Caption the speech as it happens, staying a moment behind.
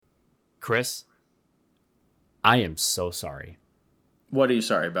Chris, I am so sorry. What are you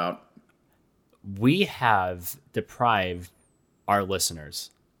sorry about? We have deprived our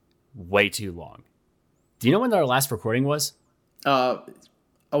listeners way too long. Do you know when our last recording was? A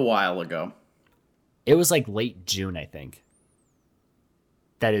while ago. It was like late June, I think.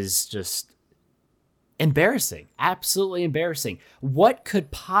 That is just embarrassing. Absolutely embarrassing. What could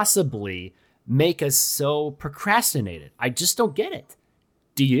possibly make us so procrastinated? I just don't get it.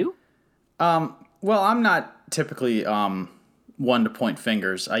 Do you? Well, I'm not typically one to point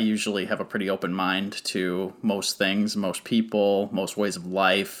fingers. I usually have a pretty open mind to most things, most people, most ways of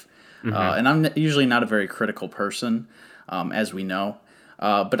life. And I'm usually not a very critical person, as we know.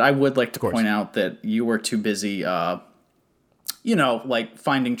 But I would like to point out that you were too busy, like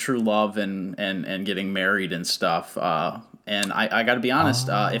finding true love and getting married and stuff. And I got to be honest,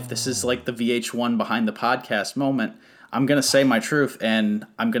 if this is like the VH1 behind the podcast moment, I'm going to say my truth, and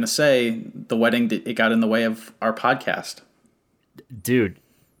I'm going to say the wedding, it got in the way of our podcast. Dude,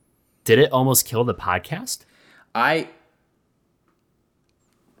 did it almost kill the podcast? Don't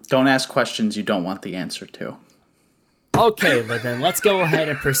ask questions you don't want the answer to. Okay, but then let's go ahead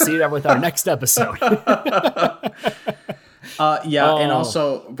and proceed with our next episode. And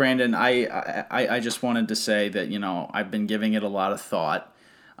also, Brandon, I just wanted to say that, I've been giving it a lot of thought.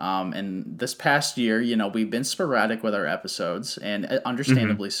 And this past year, we've been sporadic with our episodes, and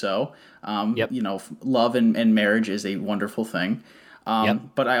understandably so. Love and marriage is a wonderful thing.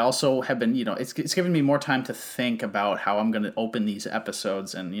 But I also have been, it's given me more time to think about how I'm going to open these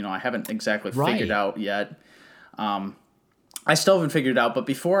episodes. And, I haven't exactly figured out yet. I still haven't figured it out. But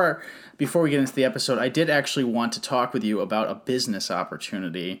before we get into the episode, I did actually want to talk with you about a business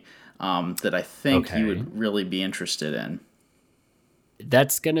opportunity that I think you would really be interested in.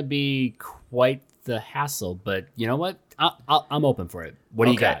 That's going to be quite the hassle, but you know what? I'm open for it. What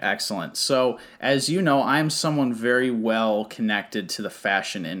do you got? Excellent. So, as you know, I'm someone very well connected to the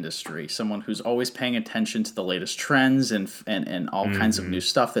fashion industry, someone who's always paying attention to the latest trends and all kinds of new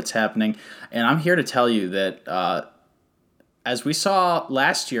stuff that's happening. And I'm here to tell you that as we saw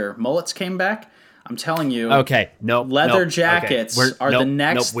last year, mullets came back. I'm telling you, leather jackets are the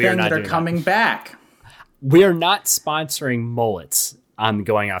next thing that are coming back. We are not sponsoring mullets. I'm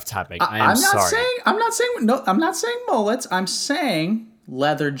going off topic. I'm sorry. I'm not saying mullets. I'm saying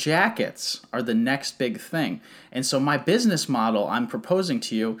leather jackets are the next big thing. And so my business model I'm proposing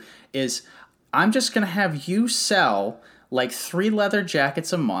to you is I'm just going to have you sell like 3 leather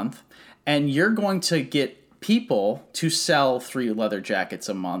jackets a month, and you're going to get people to sell 3 leather jackets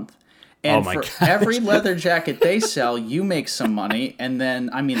a month. And for every leather jacket they sell, you make some money. And then,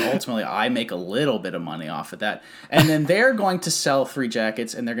 ultimately, I make a little bit of money off of that. And then they're going to sell 3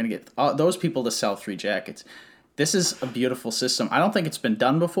 jackets, and they're going to get those people to sell 3 jackets. This is a beautiful system. I don't think it's been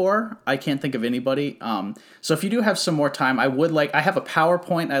done before. I can't think of anybody. So if you do have some more time, I have a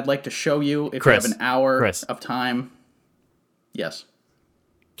PowerPoint I'd like to show you if you have an hour of time. Yes.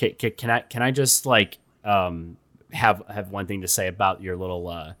 Okay, can I just have one thing to say about your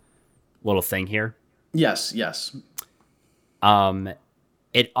little thing here? Yes.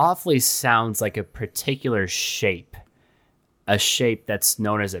 It awfully sounds like a particular shape, a shape that's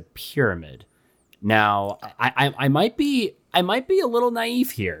known as a pyramid. Now, I might be a little naive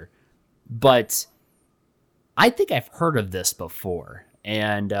here, but I think I've heard of this before.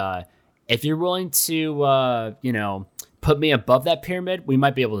 And if you're willing to, put me above that pyramid, we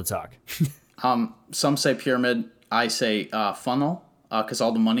might be able to talk. Some say pyramid. I say funnel. Because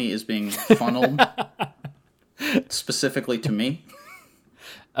all the money is being funneled specifically to me.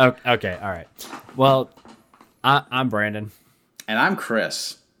 Okay, all right. Well, I'm Brandon. And I'm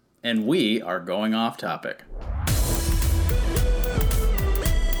Chris. And we are going off topic.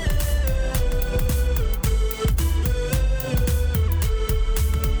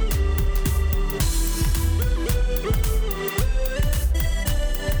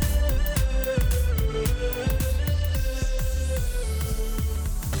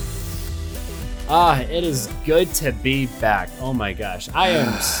 It is good to be back. Oh my gosh.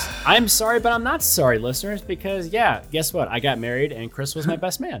 I'm sorry, but I'm not sorry, listeners, because guess what? I got married and Chris was my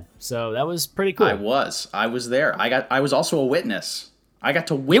best man. So that was pretty cool. I was there. I was also a witness. I got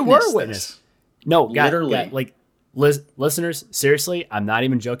to witness. You were a witness. This. No, literally. Listeners, seriously, I'm not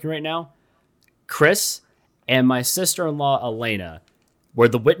even joking right now. Chris and my sister-in-law Elena were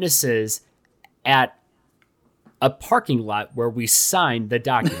the witnesses at a parking lot where we signed the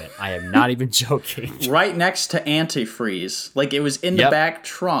document. I am not even joking. Right next to antifreeze. Like it was in the back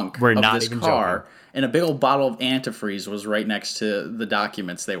trunk of this car. Joking. and a big old bottle of antifreeze was right next to the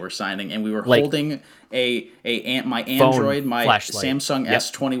documents they were signing, and we were Like- holding my Android, my flashlight. Samsung Yep.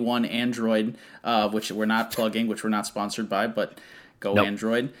 S21 Android, which we're not plugging, which we're not sponsored by, but go Nope.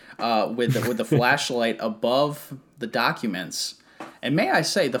 Android, with the flashlight above the documents. And may I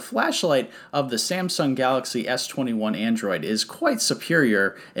say, the flashlight of the Samsung Galaxy S21 Android is quite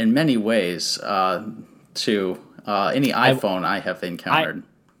superior in many ways to any iPhone I have encountered.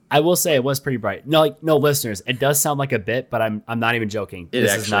 I will say it was pretty bright. No, listeners, it does sound like a bit, but I'm not even joking. It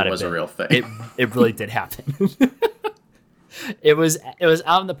This actually is not was a bit. real thing. It really did happen. It was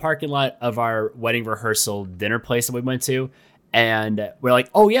out in the parking lot of our wedding rehearsal dinner place that we went to, and we're like,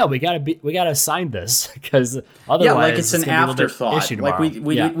 oh yeah, we gotta sign this because otherwise, Yeah, like it's an gonna be a little bit afterthought. issue Like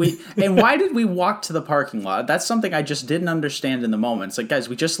tomorrow. we and why did we walk to the parking lot? That's something I just didn't understand in the moment. It's like, guys,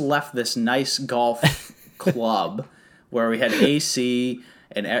 we just left this nice golf club where we had AC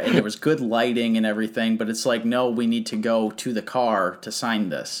and there was good lighting and everything, but it's like, no, we need to go to the car to sign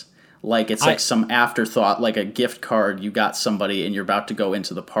this. Like it's like some afterthought, like a gift card you got somebody and you're about to go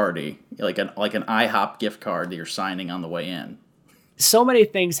into the party, like an IHOP gift card that you're signing on the way in. So many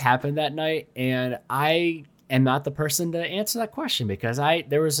things happened that night, and I am not the person to answer that question because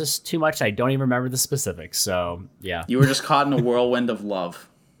there was just too much. I don't even remember the specifics. So yeah, You were just caught in a whirlwind of love.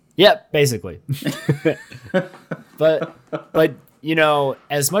 yep, basically. but you know,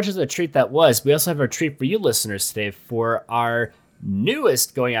 as much as a treat that was, we also have a treat for you listeners today for our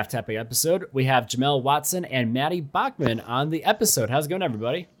newest Going Off Topic episode. We have Jamel Watson and Maddie Bachman on the episode. How's it going,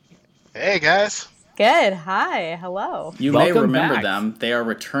 everybody? Hey guys. Good. Hi. Hello. You may Welcome remember back. them. They are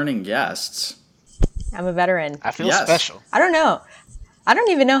returning guests. I'm a veteran. I feel Yes. special. I don't know. I don't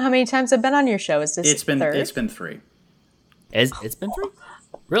even know how many times I've been on your show. Is this It's been third? three. It's been 3?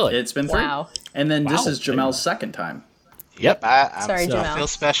 Really? It's been three. Wow. And then this Wow. is Jamel's second time. Yep. I'm Sorry, I Jamel. feel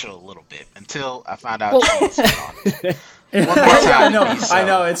special a little bit until I found out Well- she was on it. One more I time. know. please, so I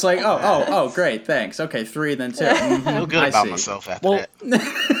know. It's like, oh, great, thanks. Okay, 3, then 2. Mhm, I feel good I about see. myself after Well,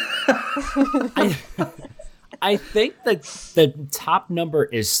 that. I think that the top number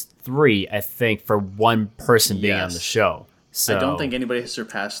is 3, I think, for one person being on Yes. the show. So I don't think anybody has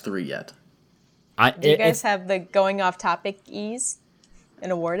surpassed 3 yet. Do you guys have the going off topic ease an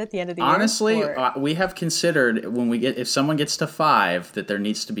award at the end of the Honestly, year? Or- we have considered if someone gets to 5, that there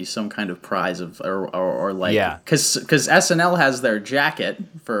needs to be some kind of prize of or like Yeah. because SNL has their jacket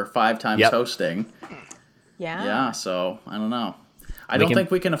for 5 times Yep. hosting. yeah. Yeah, so I don't know. I We don't can-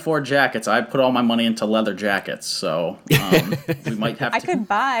 think we can afford jackets. I put all my money into leather jackets, so we might have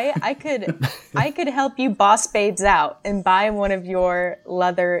to. I could help you boss babes out and buy one of your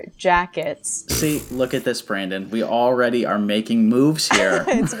leather jackets. See, look at this, Brandon. We already are making moves here.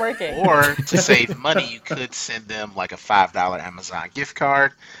 It's working. Or to save money, you could send them like a $5 Amazon gift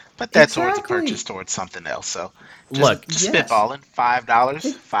card, but that's towards a Exactly. purchase towards something else. So Look, just yes. spitballing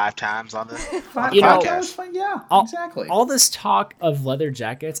 $5 5 times on the $5 You know- podcast. fine, yeah, all, exactly. all this talk of leather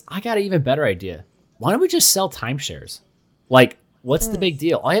jackets, I got an even better idea. Why don't we just sell timeshares? Like, what's the big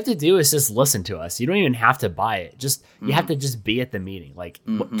deal? All you have to do is just listen to us. You don't even have to buy it. Just you have to just be at the meeting. Like,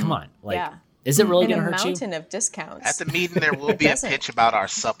 come on. Like, Yeah. is it really And going a to hurt you? mountain of discounts. At the meeting, there will be a doesn't. pitch about our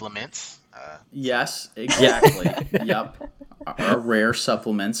supplements. Yes, exactly. Yep. Our rare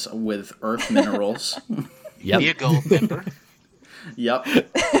supplements with earth minerals. Be a Yep. gold member. Yep.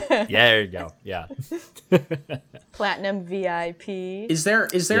 Yeah, there you go. Yeah. Platinum VIP. Is there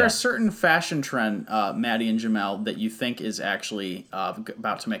Yeah. a certain fashion trend, Maddie and Jamel, that you think is actually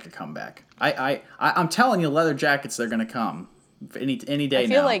about to make a comeback? I'm telling you, leather jackets, they're going to come any day I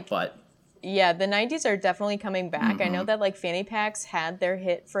feel now. like- But Yeah, the 90s are definitely coming back. I know that like fanny packs had their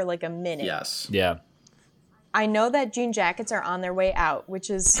hit for like a minute. yes, Yeah. I know that jean jackets are on their way out, which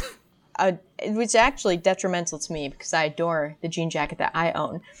is actually detrimental to me because I adore the jean jacket that I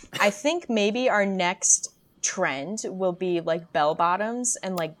own. I think maybe our next trend will be like bell bottoms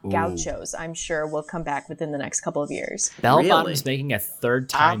and like gauchos. I'm sure will come back within the next couple of years. Bell Really? Bottom's making a third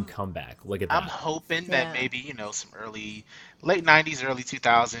time comeback. Look at that. I'm hoping Yeah. that maybe, some late 90s, early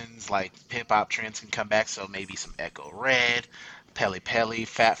 2000s, like hip hop trends can come back. So maybe some Echo Red, Pele Pele,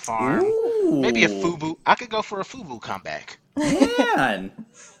 Fat Farm, maybe a FUBU. I could go for a FUBU comeback. man.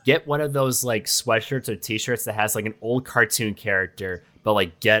 Get one of those like sweatshirts or t-shirts that has like an old cartoon character, but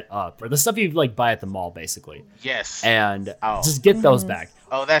like Get Up or the stuff you like buy at the mall, basically. Yes. And Oh. just get those back.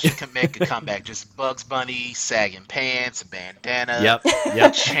 Oh, that should make a comeback. Just Bugs Bunny, sagging pants, a bandana, Yep. a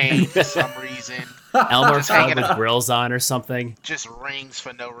Yep. chain for some reason, Elmer Just Fudd hanging with up. grills on or something. just rings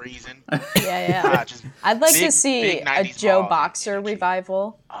for no reason. Yeah. Just, I'd like to Big- see big a 90s Joe ball Boxer energy.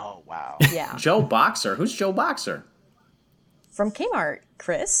 revival. oh, wow. Yeah. Joe Boxer. Who's Joe Boxer? From Kmart,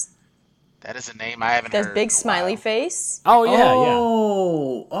 Chris. That is a name I haven't Does heard. big in a smiley while. face? Oh yeah, yeah.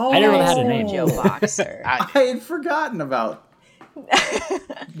 Oh, I didn't know it had a name. Joe Boxer. I had forgotten about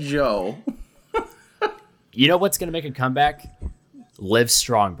Joe. You know what's gonna make a comeback? Live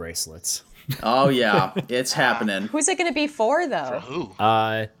Strong bracelets. Oh yeah, it's happening. Who's it going to be for, For though? who?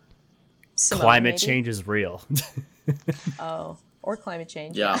 Simone, Climate maybe? change is real. Oh, or climate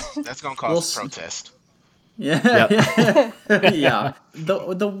change. Yeah, That's gonna cause We'll a see. protest. yeah, yeah.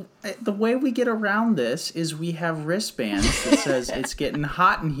 The way we get around this is we have wristbands that says it's getting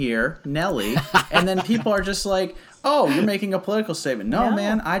hot in here, Nelly, and then people are just like, "Oh, you're making a political statement." No, No.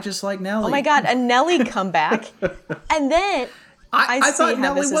 man, I just like Nelly. Oh my God, a Nelly comeback. And then I see thought how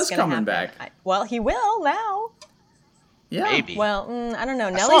Nelly this is was gonna coming happen. back. Well, he will now. Yeah, Maybe. Well, I don't know.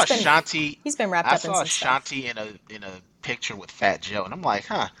 I saw Nelly's been Ashanti. he's been wrapped I up in saw some stuff. Ashanti in a picture with Fat Joe, and I'm like,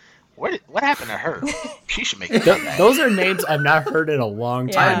 huh, what happened to her? She should make a comeback. Those are names I've not heard in a long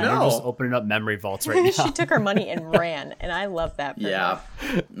Yeah. time. I know. You're just opening up memory vaults right now. She took her money and ran, and I love that for yeah.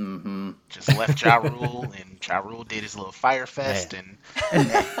 her. Just left Ja Rule, and Ja Rule did his little Fire Fest, and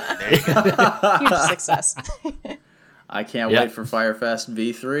there you go. Huge success. I can't Yeah. wait for Firefest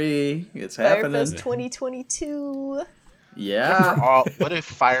V3. It's happening. Firefest 2022. Yeah. What if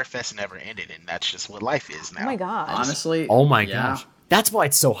Fire Fest never ended, and that's just what life is now? Oh my God. Honestly. Oh my yeah. gosh. That's why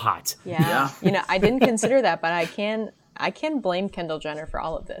it's so hot. Yeah. Yeah. You know, I didn't consider that, but I can blame Kendall Jenner for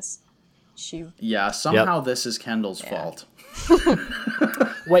all of this. She Yeah, somehow this is Kendall's fault.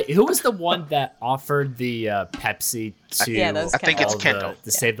 Wait, who was the one that offered the Pepsi to Yeah, that was I think it's all Kendall.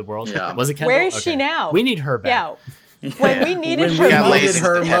 to save the world? Yeah. Was it Kendall? Where is she Okay. now? We need her back. Yeah. When we needed When her we got most, lazy needed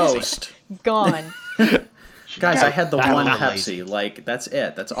her with the Pepsi. most. gone. Guys, I had the got one a little Pepsi. lazy. Like, that's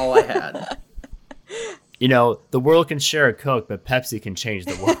it. That's all I had. You know, the world can share a Coke, but Pepsi can change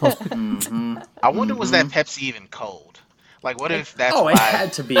the world. I wonder, was that Pepsi even cold? Like, what if that's Oh, why? it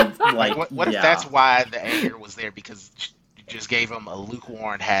had to be like. What if yeah. that's why the anger was there, because you just gave him a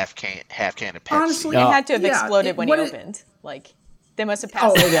lukewarm half can of Pepsi? Honestly, It No. had to have Yeah, exploded when he what it- opened. Like, they must have passed.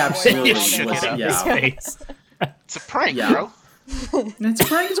 Oh, it it before absolutely and all shook that it stuff. up. His Yeah. face. It's a prank, Yeah. bro. It's a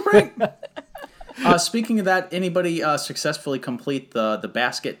prank. It's a prank. Speaking of that, anybody successfully complete the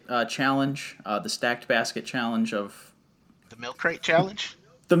basket challenge, the stacked basket challenge of The milk crate challenge.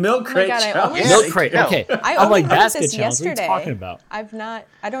 the milk crate God, I challenge? only- Milk crate. No. Okay. I I'm only like heard basket this challenge. What are yesterday. you talking about?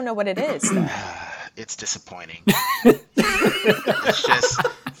 I don't know what it is. Though. It's disappointing. It's just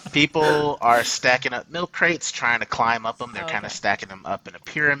people are stacking up milk crates, trying to climb up them. They're kind of stacking them up in a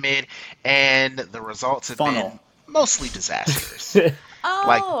pyramid, and the results have Funnel. been mostly disastrous. Oh,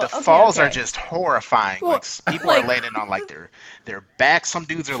 Like the okay, falls okay. are just horrifying. Like people are landing on like their back. Some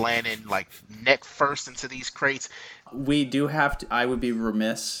dudes are landing like neck first into these crates. We do have to. I would be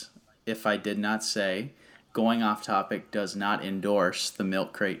remiss if I did not say, going off topic does not endorse the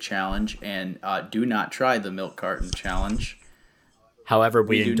milk crate challenge, and do not try the milk carton challenge. However,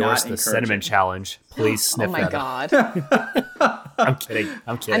 we We do endorse not the encourage cinnamon it. challenge. Please sniff Oh my that up. God. I'm kidding.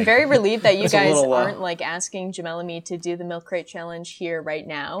 I'm kidding. I'm very relieved that you It's a guys little, aren't like asking Jamel and me to do the milk crate challenge here right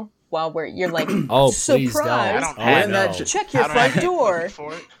now while you're like, Oh, please don't. I surprise. don't Oh, have no. that Check I your don't have front any door. looking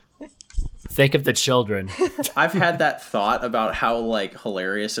for it. Think of the children. I've had that thought about how like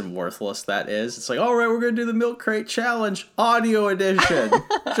hilarious and worthless that is. It's like, all right, we're gonna do the milk crate challenge, audio edition.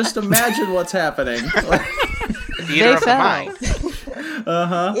 Just imagine what's happening. Theater of the fell. mind.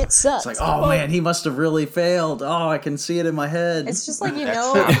 It sucks. It's like, oh man, he must have really failed. Oh, I can see it in my head. It's just like, you That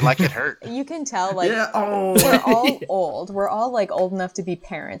know, sounded like it hurt. you can tell like yeah. Oh. we're all old. We're all like old enough to be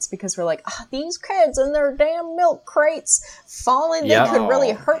parents because we're like, these kids in their damn milk crates falling, Yep. they could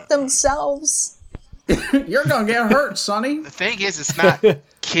really hurt themselves. You're gonna get hurt, Sonny. The thing is, it's not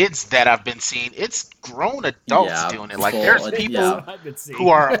kids that I've been seeing. It's grown adults Yeah, doing it. Like, full there's ad- people yeah. I've been seeing. who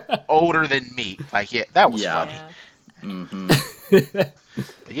are older than me. Like, yeah, that was Yeah. funny. But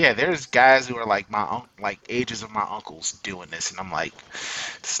yeah, there's guys who are like like ages of my uncles doing this, and I'm like,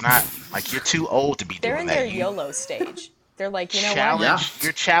 it's not like you're too old to be They're doing in that. their You YOLO stage. They're like, you know challenge, what?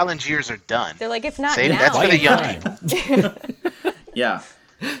 your challenge years are done. They're like, if not Save now, that's for the young Fine. people. Yeah.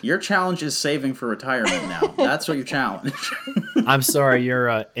 Your challenge is saving for retirement now. That's what your challenge. I'm sorry,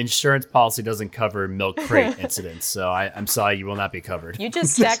 your insurance policy doesn't cover milk crate incidents, so I'm sorry, you will not be covered. you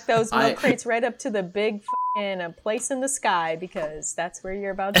just stack those milk I- crates right up to the big a place in the sky because that's where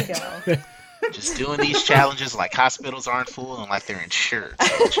you're about to go. Just doing these challenges like hospitals aren't full and like they're insured. So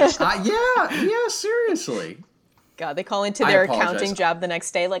it's just, Yeah, seriously. God, they call into I their apologize. accounting job the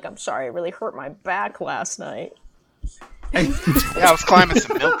next day like, I'm sorry, I really hurt my back last night. yeah, I was climbing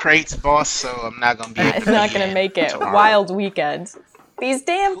some milk crates, boss, so I'm not gonna be able It's to not be going to in make it. tomorrow. Wild weekend. These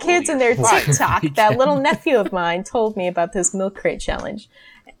damn kids and their you're fired. TikTok. That little nephew of mine told me about this milk crate challenge.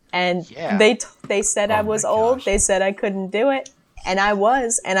 And Yeah. they said I my was old. gosh. They said I couldn't do it. And I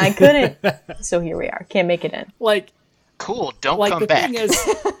was, and I couldn't. So here we are. Can't make it in. Like, Cool. Don't like come the back. thing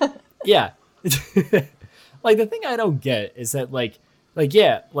is, yeah. Like the thing I don't get is that like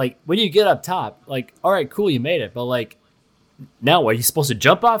yeah, like when you get up top, like all right, cool, you made it, but like now what? Are you supposed to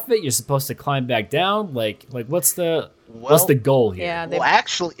jump off it? You're supposed to climb back down? Like what's the goal here? Yeah, Well,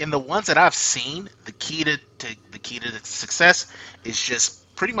 actually, in the ones that I've seen, the key to the success is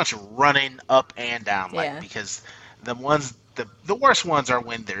just pretty much running up and down, like Yeah. because the ones the worst ones are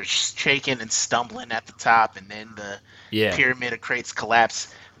when they're shaking and stumbling at the top, and then the Yeah. pyramid of crates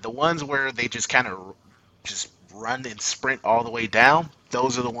collapse. The ones where they just kind of just run and sprint all the way down,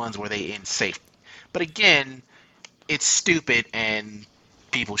 those are the ones where they end safe. But again, it's stupid and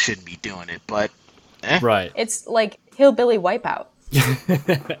people shouldn't be doing it. But Right. It's like Hillbilly Wipeout.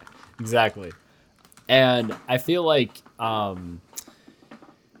 Exactly. And I feel like I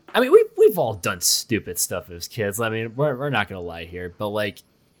mean we've all done stupid stuff as kids. I mean, we're not gonna lie here, but like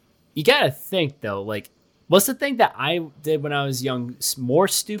you gotta think though, like what's the thing that I did when I was young more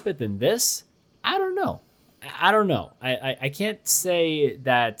stupid than this? I don't know. I don't know. I can't say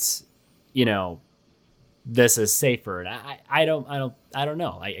that, you know, this is safer. And I don't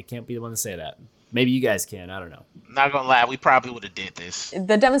know. I can't be the one to say that. Maybe you guys can. I don't know. not gonna lie, we probably would have did this.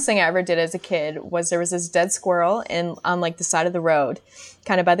 The dumbest thing I ever did as a kid was there was this dead squirrel on like the side of the road,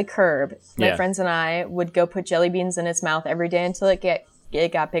 kind of by the curb. My Yeah. friends and I would go put jelly beans in its mouth every day until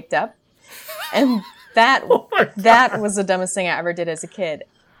it got picked up. And that that was the dumbest thing I ever did as a kid.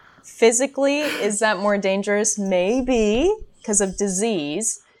 Physically, is that more dangerous? Maybe, because of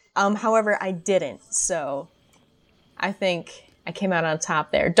disease. However, I didn't. So I think I came out on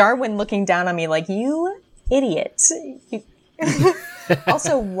top there. Darwin looking down on me like, you idiot.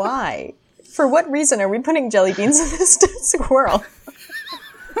 Also, why? For what reason are we putting jelly beans in this dead squirrel?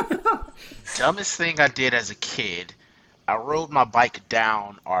 Dumbest thing I did as a kid, I rode my bike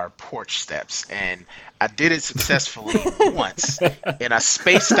down our porch steps, and I did it successfully once, and I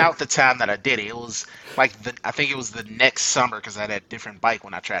spaced out the time that I did it. It was like I think it was the next summer because I had a different bike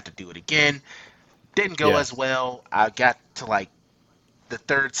when I tried to do it again. Didn't go Yeah. as well. I got to like the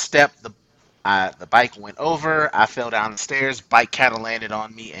third step, the bike went over. I fell down the stairs. Bike kind of landed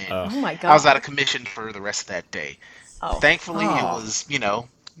on me, and Oh my god. I was out of commission for the rest of that day. Oh. Thankfully, it Oh. was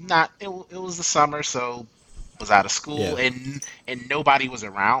not. It was the summer, so was out of school, Yeah. and nobody was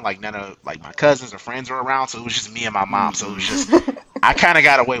around. Like none of like my cousins or friends were around, so it was just me and my mom. So it was just I kind of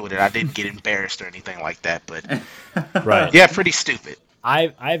got away with it. I didn't get embarrassed or anything like that, but Right. yeah, pretty stupid.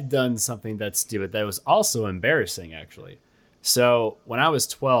 I've done something that's stupid that was also embarrassing actually. So when I was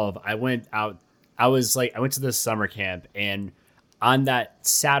 12, I went out. I went to this summer camp, and on that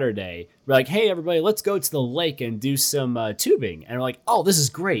Saturday, we're like, "Hey, everybody, let's go to the lake and do some tubing." And we're like, "Oh, this is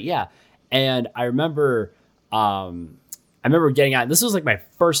great, yeah." And I remember getting out. This was like my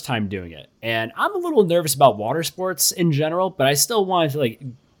first time doing it, and I'm a little nervous about water sports in general, but I still wanted to like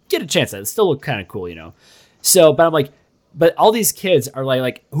get a chance at it. It still looked kind of cool, you know. So, but I'm like, but all these kids are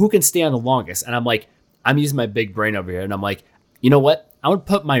like, who can stand the longest? And I'm like, I'm using my big brain over here, and I'm like, you know what? I'm gonna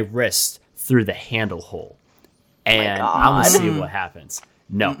put my wrist through the handle hole, and I'm gonna see what happens.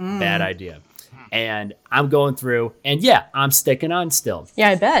 No, bad idea. And I'm going through, and yeah, I'm sticking on still. Yeah,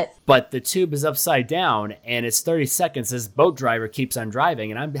 I bet. But the tube is upside down, and it's 30 seconds. This boat driver keeps on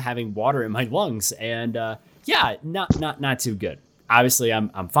driving, and I'm having water in my lungs, and yeah, not too good. Obviously,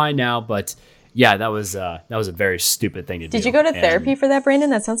 I'm fine now, but yeah, that was a very stupid thing to do. Did you go to And, therapy for that, Brandon?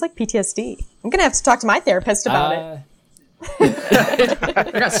 That sounds like PTSD. I'm going to have to talk to my therapist about it.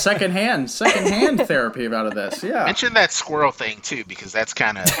 I got secondhand therapy about this. Yeah, Mention that squirrel thing too, because that's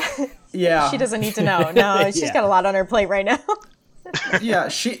kind of yeah, She doesn't need to know. No, she's Yeah. got a lot on her plate right now. yeah.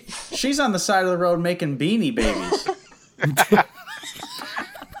 She's on the side of the road making beanie babies.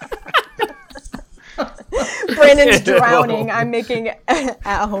 Brandon's drowning. I'm making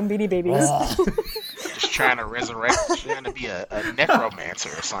at-home Beanie Babies. just trying to resurrect, trying to be a necromancer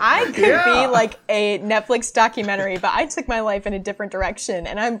or something. I could Yeah. be like a Netflix documentary, but I took my life in a different direction,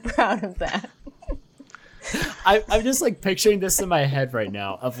 and I'm proud of that. I'm just like picturing this in my head right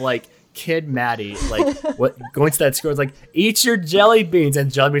now of like kid Maddie like what going to that school. It's like, eat your jelly beans,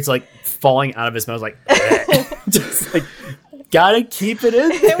 and jelly beans like falling out of his mouth like just like gotta keep it in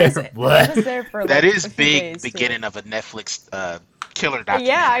there. It was there for That like is a few big days, too. beginning of a Netflix killer documentary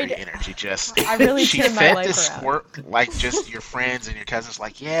Yeah, I energy. Just I really she turned my fed life this around. squirt like just your friends and your cousins.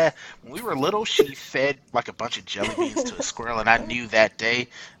 Like, yeah, when we were little, she fed like a bunch of jelly beans to a squirrel, and I knew that day,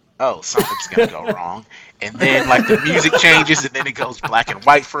 oh, something's gonna go wrong. And then like the music changes, and then it goes black and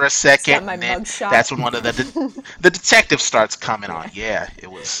white for a second, my and then mugshot. that's when one of the detective starts coming on. Yeah, it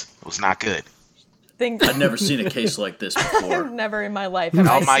was It was not good. I've never seen a case like this before. Never in my life have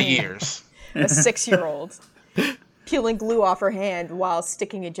All I my seen years. a 6-year-old peeling glue off her hand while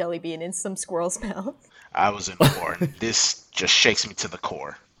sticking a jelly bean in some squirrel's mouth. I was in war. This just shakes me to the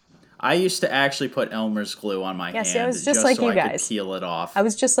core. I used to actually put Elmer's glue on my hand see, I was just like so you I guys. could peel it off. I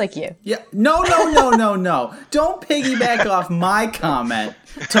was just like you. Yeah, no. Don't piggyback off my comment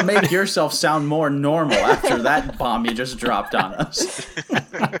to make yourself sound more normal after that bomb you just dropped on us.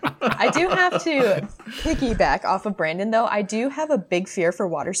 I do have to piggyback off of Brandon, though. I do have a big fear for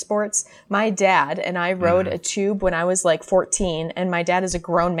water sports. My dad and I rode a tube when I was like 14, and my dad is a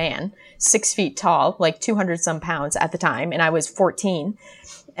grown man, 6 feet tall, like 200 some pounds at the time, and I was 14.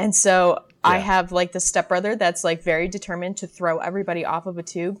 And so I have like the stepbrother that's like very determined to throw everybody off of a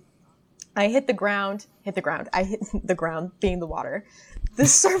tube. I hit the ground. I hit the ground, being the water. The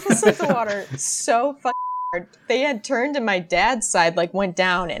surface of the water so fucking hard. They had turned and my dad's side like went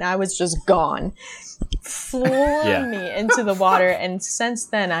down and I was just gone. Flung me into the water, and since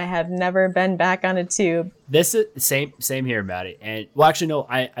then I have never been back on a tube. This is same here, Maddie. And well, actually, no,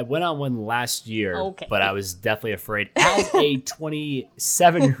 I went on one last year, but I was definitely afraid as a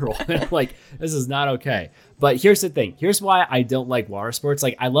 27-year-old. Like, this is not okay. But here's the thing. Here's why I don't like water sports.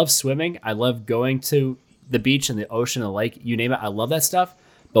 Like, I love swimming. I love going to the beach and the ocean and the lake. You name it. I love that stuff.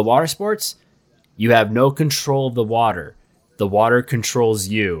 But water sports, you have no control of the water. The water controls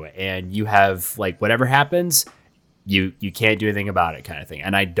you, and you have like whatever happens, you can't do anything about it, kind of thing.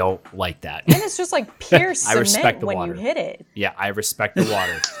 And I don't like that. And it's just like pure cement respect the when water. you hit it. Yeah, I respect the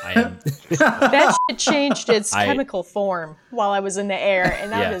water. I am. That shit changed its chemical form while I was in the air,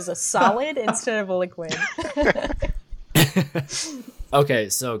 and that was a solid instead of a liquid. Okay,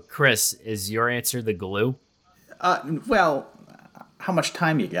 so Chris, is your answer the glue? Well, how much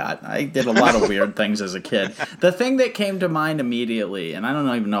time you got? I did a lot of weird things as a kid. The thing that came to mind immediately, and I don't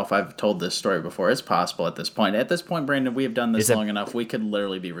even know if I've told this story before. It's possible at this point. At this point, Brandon, we have done this long enough. We could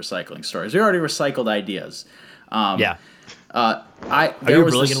literally be recycling stories. We already recycled ideas. Are you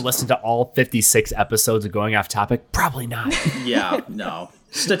really going to listen to all 56 episodes of Going Off Topic? Probably not. Yeah, no.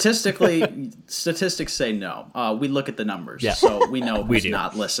 Statistics say no. We look at the numbers, so we know who's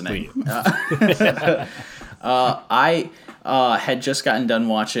not listening. I had just gotten done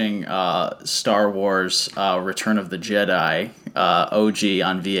watching Star Wars Return of the Jedi OG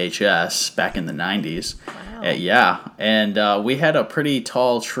on VHS back in the 90s. Wow. And we had a pretty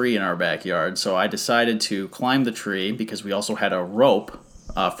tall tree in our backyard, so I decided to climb the tree because we also had a rope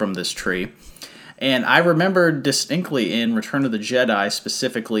from this tree. And I remember distinctly in Return of the Jedi,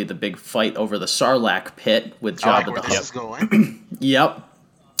 specifically the big fight over the Sarlacc pit with Jabba the Hutt. Yep.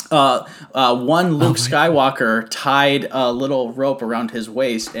 One Luke Skywalker tied a little rope around his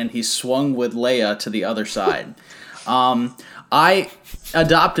waist, and he swung with Leia to the other side. I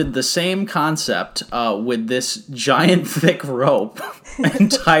adopted the same concept with this giant thick rope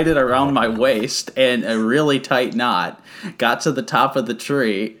and tied it around my waist in a really tight knot. Got to the top of the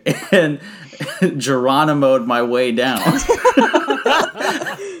tree and Geronimo'd my way down.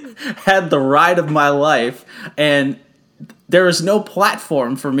 Had the ride of my life, and there was no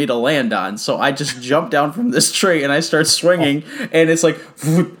platform for me to land on, so I just jumped down from this tree and I start swinging, and it's like,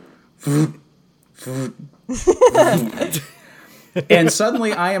 and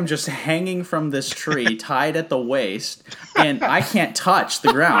suddenly I am just hanging from this tree, tied at the waist, and I can't touch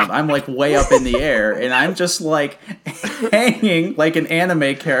the ground. I'm like way up in the air, and I'm just like hanging like an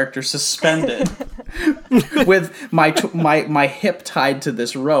anime character suspended with my hip tied to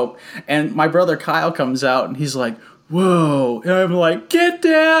this rope. And my brother Kyle comes out, and he's like, whoa. And I'm like, get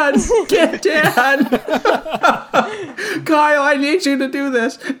Dad! Get Dad! Kyle, I need you to do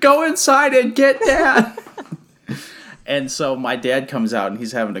this. Go inside and get Dad! And so my dad comes out and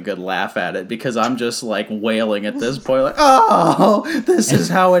he's having a good laugh at it because I'm just like wailing at this point, like, oh, this is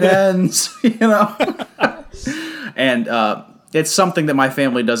how it ends, you know? And it's something that my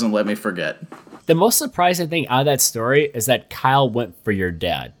family doesn't let me forget. The most surprising thing out of that story is that Kyle went for your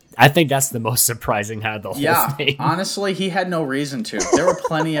dad. I think that's the most surprising out of the whole thing. Honestly, he had no reason to. There were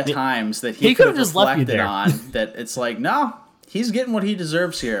plenty of times that he could have just left you there. That it's like, no, he's getting what he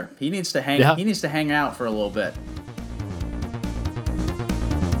deserves here. He needs to hang. Yeah. He needs to hang out for a little bit.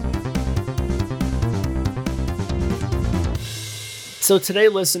 So today,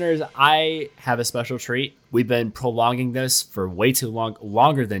 listeners, I have a special treat. We've been prolonging this for way too long,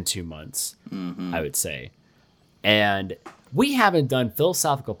 longer than 2 months, I would say. And we haven't done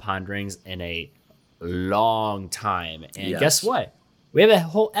philosophical ponderings in a long time. And guess what? We have a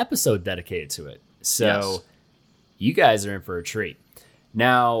whole episode dedicated to it. So you guys are in for a treat.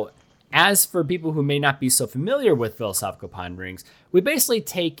 Now, as for people who may not be so familiar with philosophical ponderings, we basically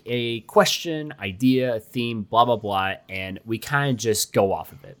take a question, idea, theme, blah, blah, blah, and we kind of just go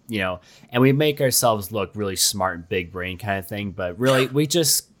off of it, and we make ourselves look really smart and big brain kind of thing. But really, we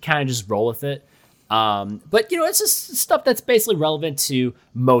just kind of just roll with it. But it's just stuff that's basically relevant to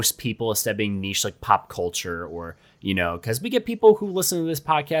most people instead of being niche like pop culture or, because we get people who listen to this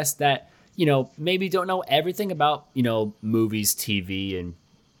podcast that, maybe don't know everything about, movies, TV, and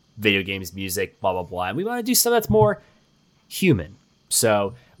video games, music, blah, blah, blah. And we want to do stuff that's more human.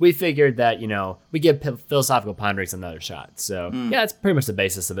 So we figured that, we give philosophical ponderings another shot. So yeah, that's pretty much the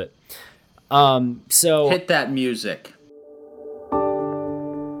basis of it. So hit that music.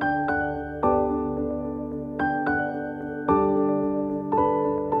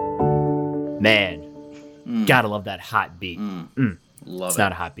 Man, gotta love that hot beat. Love it's it.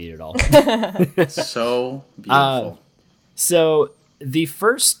 not a hot beat at all. So beautiful. So the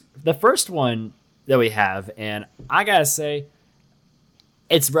first one that we have, and I gotta say,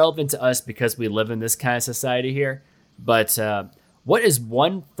 it's relevant to us because we live in this kind of society here. But what is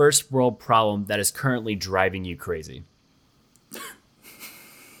one first world problem that is currently driving you crazy?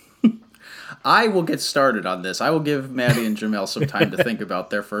 I will get started on this. I will give Maddie and Jamel some time to think about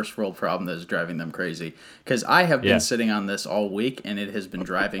their first world problem that is driving them crazy. Because I have been sitting on this all week, and it has been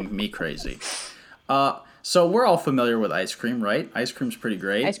driving me crazy. So we're all familiar with ice cream, right? Ice cream's pretty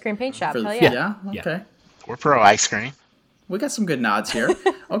great. Ice cream paint shop, hell Yeah? Okay. We're pro ice cream. We got some good nods here.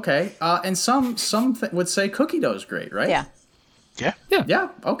 Okay. And some would say cookie dough is great, right? Yeah. Yeah.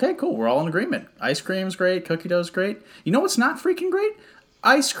 Okay, cool. We're all in agreement. Ice cream's great. Cookie dough's great. You know what's not freaking great?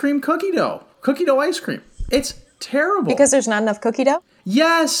 Ice cream cookie dough. Cookie dough ice cream. It's terrible. Because there's not enough cookie dough?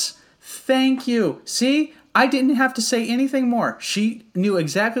 Yes. Thank you. See, I didn't have to say anything more. She knew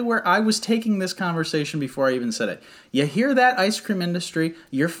exactly where I was taking this conversation before I even said it. You hear that, ice cream industry?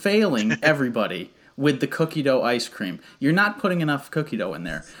 You're failing everybody with the cookie dough ice cream. You're not putting enough cookie dough in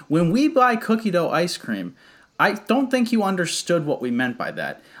there. When we buy cookie dough ice cream, I don't think you understood what we meant by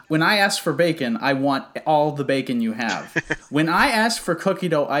that. When I ask for bacon, I want all the bacon you have. When I ask for cookie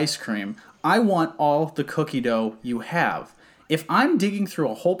dough ice cream, I want all the cookie dough you have. If I'm digging through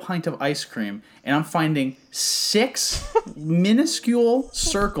a whole pint of ice cream and I'm finding 6 minuscule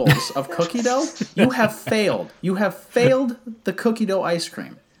circles of cookie dough, you have failed. You have failed the cookie dough ice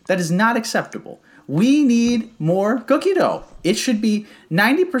cream. That is not acceptable. We need more cookie dough. It should be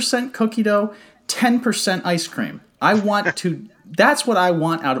 90% cookie dough, 10% ice cream. That's what I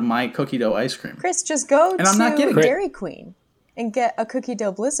want out of my cookie dough ice cream. Chris, just go And I'm not to kidding. Dairy Queen and get a cookie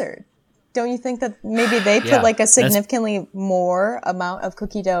dough blizzard. Don't you think that maybe they put Yeah, like a significantly more amount of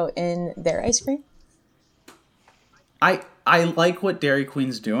cookie dough in their ice cream? I like what Dairy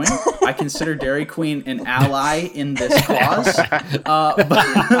Queen's doing. I consider Dairy Queen an ally in this cause,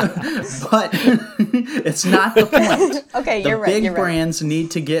 but it's not the point. Okay, you're right. The big You're right. brands need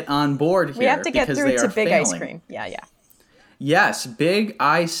to get on board here. We have to get because through they to are big failing. ice cream. Yeah. Yes, big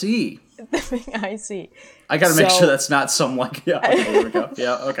IC. The big icy. I got to make So- sure that's not some like okay, here we go.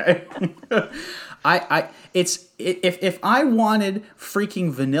 Yeah, okay. If I wanted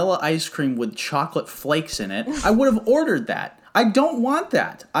freaking vanilla ice cream with chocolate flakes in it, I would have ordered that. I don't want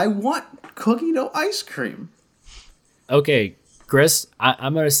that. I want cookie dough ice cream. Okay, Chris,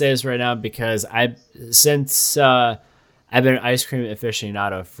 I'm going to say this right now because since I've been an ice cream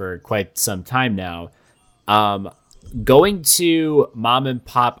aficionado for quite some time now, going to mom and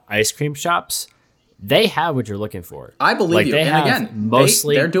pop ice cream shops, they have what you're looking for. I believe you. They And have again,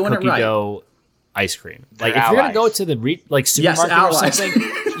 mostly they're doing it cookie right. dough ice cream. They're Like if you're gonna go allies. to the supermarket or allies. something,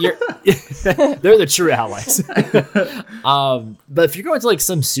 they're the true allies. But if you're going to like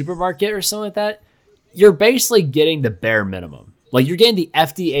some supermarket or something like that, you're basically getting the bare minimum. Like you're getting the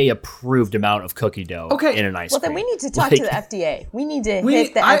FDA approved amount of cookie dough in an ice Well, cream. then we need to talk to the FDA. We need to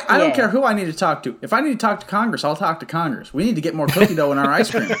hit the FDA. I don't care who I need to talk to. If I need to talk to Congress, I'll talk to Congress. We need to get more cookie dough in our ice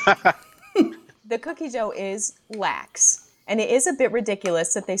cream. The cookie dough is lax. And it is a bit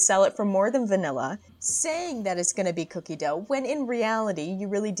ridiculous that they sell it for more than vanilla, saying that it's going to be cookie dough, when in reality, you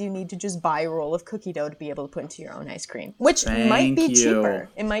really do need to just buy a roll of cookie dough to be able to put into your own ice cream, which might be Thank you. cheaper.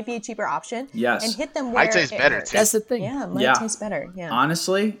 It might be a cheaper option. Yes. And hit them where Might taste it better, hurts. too. That's the thing. Yeah, it might Yeah. taste better. Yeah.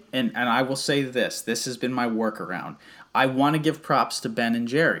 Honestly, and I will say this has been my workaround. I want to give props to Ben and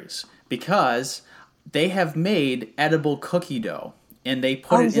Jerry's because they have made edible cookie dough and they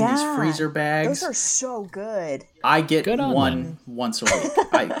put it in these freezer bags. Those are so good. I get Good on one them. once a week.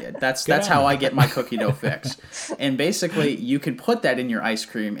 That's on how I get my cookie dough fix. And basically, you can put that in your ice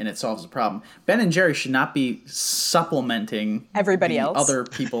cream, and it solves the problem. Ben and Jerry should not be supplementing Everybody else. other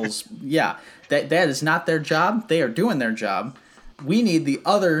people's. Yeah, that is not their job. They are doing their job. We need the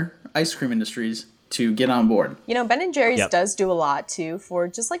other ice cream industries to get on board. You know, Ben and Jerry's does do a lot too for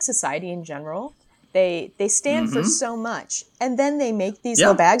just like society in general. They stand for so much, and then they make these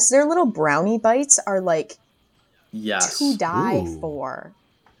little bags. Their little brownie bites are like to die for.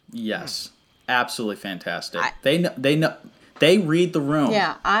 Yes, absolutely fantastic. They know. They read the room.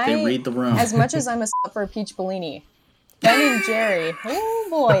 Yeah, they read the room. As much as I'm a for Peach Bellini, Ben and Jerry, oh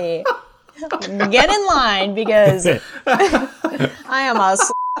boy, get in line because I am a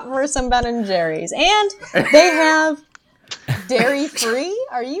for some Ben and Jerry's, and they have dairy free.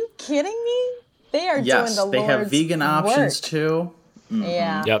 Are you kidding me? They are doing the Lord's they have vegan options too. Mm-hmm.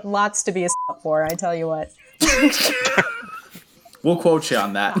 Yeah, lots to be a for. I tell you what. We'll quote you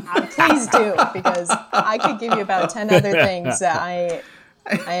on that. Please do, because I could give you about 10 other things that I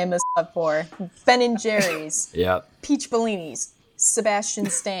am a sub for. Ben and Jerry's. Peach Bellini's.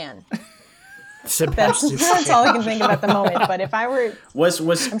 Sebastian Stan. That's all I can think of at the moment. But if I were,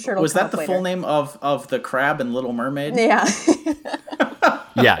 I'm sure was that the full name of the crab in Little Mermaid? Yeah.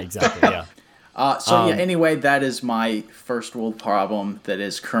 Yeah, exactly. Yeah. Anyway, that is my first world problem that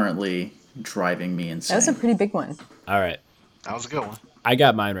is currently driving me insane. That was a pretty big one. All right. That was a good one. I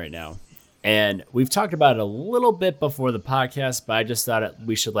got mine right now. And we've talked about it a little bit before the podcast, but I just thought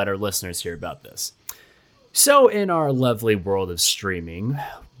we should let our listeners hear about this. So in our lovely world of streaming,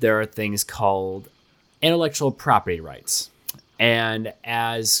 there are things called intellectual property rights. And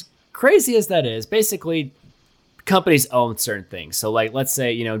as crazy as that is, basically companies own certain things. So like, let's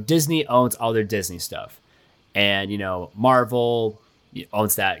say, Disney owns all their Disney stuff, and, Marvel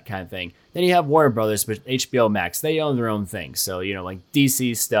owns that kind of thing. Then you have Warner Brothers, but HBO Max, they own their own thing. So, like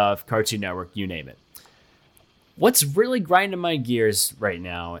DC stuff, Cartoon Network, you name it. What's really grinding my gears right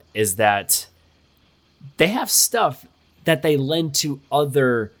now is that they have stuff that they lend to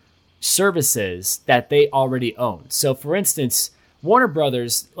other services that they already own. So, for instance, Warner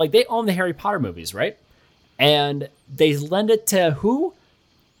Brothers, like they own the Harry Potter movies, right? And they lend it to who?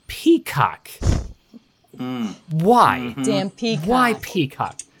 Peacock. Why? Damn Peacock. Why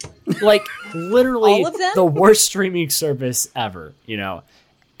Peacock? Like literally all of them? The worst streaming service ever,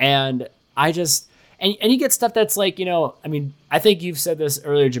 And I just and you get stuff that's like, I think you've said this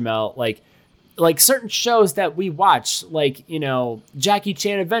earlier, Jamel, like certain shows that we watch, like, Jackie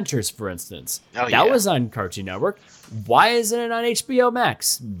Chan Adventures, for instance. That was on Cartoon Network. Why isn't it on HBO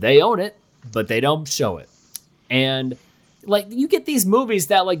Max? They own it, but they don't show it. And like you get these movies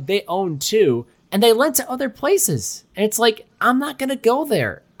that like they own too, and they lend to other places. And it's like, I'm not going to go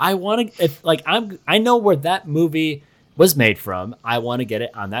there. I want to, I know where that movie was made from. I want to get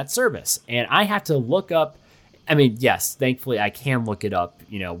it on that service. And I have to look up. I mean, yes, thankfully I can look it up.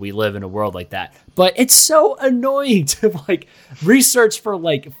 We live in a world like that. But it's so annoying to like research for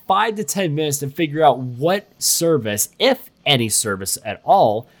like 5 to 10 minutes to figure out what service, if any service at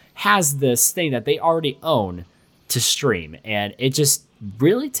all, has this thing that they already own to stream. And it just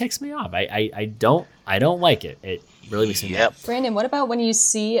really ticks me off. I don't like it. It really makes me mad. Brandon, what about when you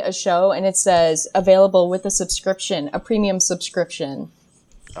see a show and it says available with a subscription, a premium subscription?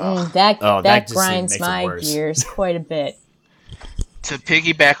 That grinds my gears quite a bit. To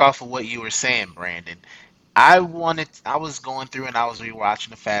piggyback off of what you were saying, Brandon, I was going through and I was rewatching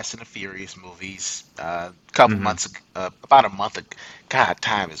the Fast and the Furious movies a couple months ago, about a month ago. God,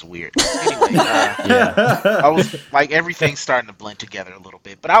 time is weird. Anyway, I was like, everything's starting to blend together a little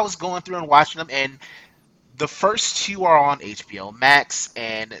bit. But I was going through and watching them, and the first 2 are on HBO Max,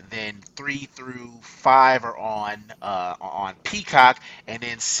 and then 3 through 5 are on Peacock, and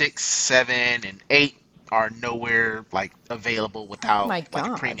then 6, 7, and 8 are nowhere like available without like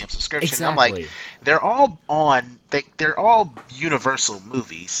a premium subscription. Exactly. I'm like, they're all on. They're all Universal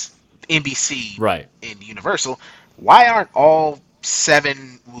movies, NBC, right? In Universal. Why aren't all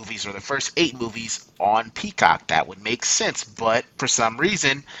 7 movies or the first 8 movies on Peacock? That would make sense, but for some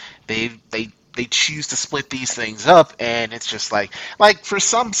reason, they choose to split these things up, and it's just like for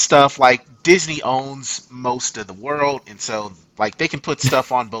some stuff, like Disney owns most of the world, and so like they can put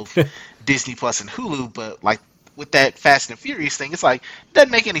stuff on both Disney Plus and Hulu, but like with that Fast and Furious thing, it's like it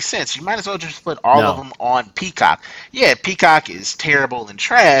doesn't make any sense. You might as well just put all of them on Peacock. Yeah, Peacock is terrible and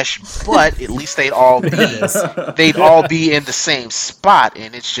trash, but at least they'd all be in the same spot,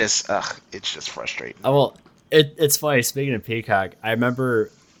 and it's just frustrating. Well, it's funny. Speaking of Peacock, I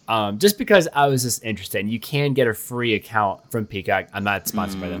remember. Just because I was just interested, and you can get a free account from Peacock. I'm not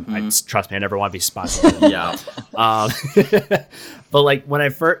sponsored by them. Trust me, I never want to be sponsored by them. Yeah. But like when they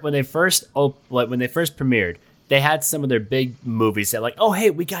first premiered, they had some of their big movies that like, oh hey,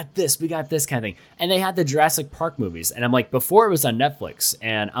 we got this kind of thing, and they had the Jurassic Park movies, and I'm like, before it was on Netflix,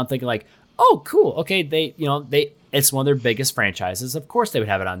 and I'm thinking like, oh, cool. Okay, it's one of their biggest franchises. Of course, they would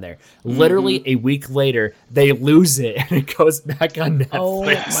have it on there. Literally a week later, they lose it and it goes back on Netflix Oh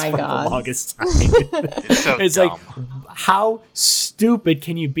my for God. the longest time. It's so It's dumb. like, how stupid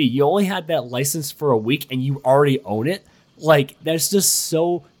can you be? You only had that license for a week and you already own it. Like, that's just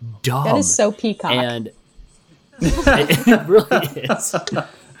so dumb. That is so Peacock. And it really is.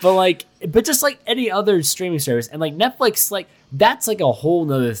 But just like any other streaming service, and like Netflix, like that's like a whole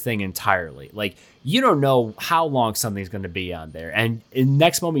nother thing entirely. Like, you don't know how long something's going to be on there, and in the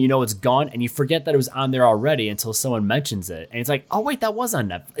next moment you know it's gone, and you forget that it was on there already until someone mentions it, and it's like, oh wait, that was on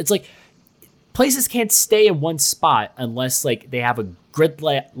Netflix. It's like places can't stay in one spot unless like they have a grid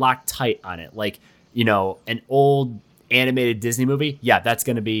locked tight on it. Like, an old animated Disney movie, yeah, that's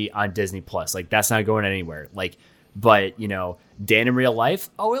going to be on Disney Plus. Like, that's not going anywhere. Like, but Dan in Real Life,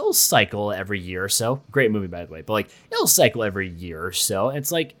 it'll cycle every year or so. Great movie, by the way. But like, it'll cycle every year or so.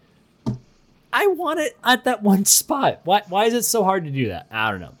 It's like, I want it at that one spot. Why is it so hard to do that?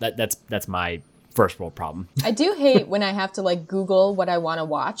 I don't know. That's my first world problem. I do hate when I have to like Google what I want to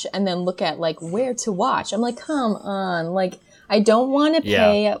watch and then look at like where to watch. I'm like, come on. Like, I don't want to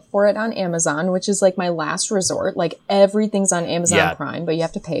pay for it on Amazon, which is like my last resort. Like, everything's on Amazon Prime, but you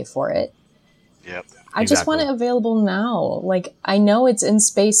have to pay for it. Yep. I just want it available now. Like, I know it's in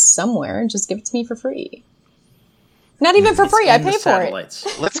space somewhere. Just give it to me for free. Not even for free. I pay for it.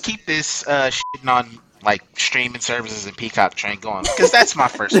 Let's keep this shitting on like streaming services and Peacock train going, because that's my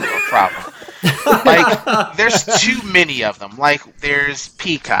first real problem. Like, there's too many of them. Like, there's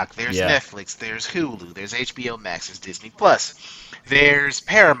Peacock, there's Netflix, there's Hulu, there's HBO Max, there's Disney Plus, there's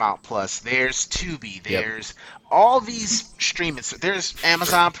Paramount Plus, there's Tubi, there's all these streaming. There's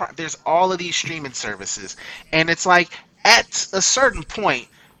Amazon Prime. There's all of these streaming services, and it's like at a certain point,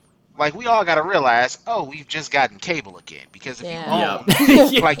 like, we all got to realize, we've just gotten cable again, because if you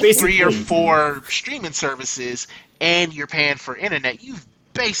own like 3 or 4 streaming services and you're paying for internet, you've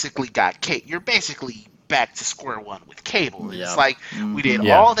basically got cable. You're basically back to square one with cable. It's like, we did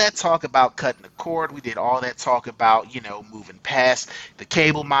all that talk about cutting the cord. We did all that talk about, moving past the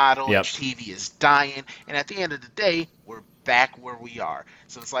cable model. TV is dying. And at the end of the day, we're back where we are.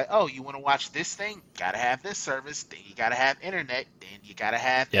 So it's like, you want to watch this thing? Gotta have this service. Then you gotta have internet. Then you gotta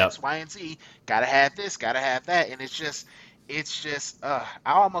have X, Y, and Z. Gotta have this. Gotta have that. And it's just, I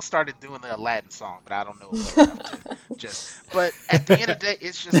almost started doing the Aladdin song, but I don't know what we're up to. But at the end of the day,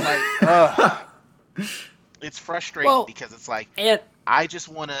 it's just like, it's frustrating because it's like, I just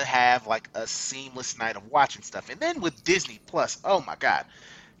want to have like a seamless night of watching stuff. And then with Disney Plus, oh my God,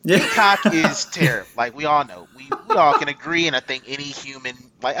 Peacock is terrible. Like, we all know, we all can agree, and I think any human,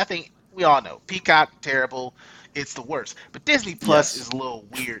 like, I think we all know, Peacock, terrible. It's the worst. But Disney Plus is a little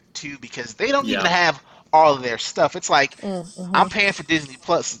weird too, because they don't even have all of their stuff. It's like, I'm paying for Disney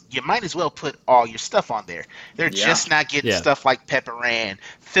Plus. You might as well put all your stuff on there. They're just not getting stuff like Pepper Ann.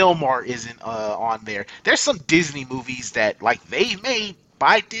 Fillmore isn't on there. There's some Disney movies that, like, they made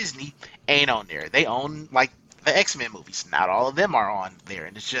by Disney, ain't on there. They own, like, the X-Men movies. Not all of them are on there.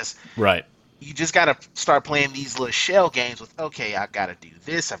 And it's just, you just got to start playing these little shell games with, okay, I got to do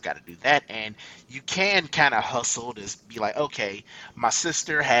this, I've got to do that. And you can kind of hustle to be like, okay, my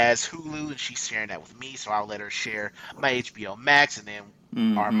sister has Hulu and she's sharing that with me, so I'll let her share my HBO Max. And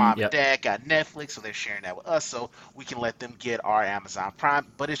then our mom and dad got Netflix, so they're sharing that with us, so we can let them get our Amazon Prime.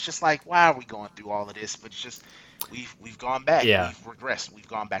 But it's just like, why are we going through all of this? But it's just, we've gone back. We've regressed. We've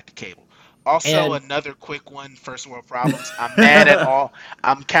gone back to cable. Also, another quick one, first world problems. I'm mad at all.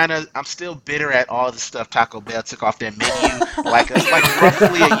 I'm still bitter at all the stuff Taco Bell took off their menu. Like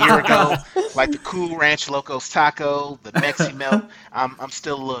roughly a year ago, like the Cool Ranch Locos Taco, the Mexi Melt. I'm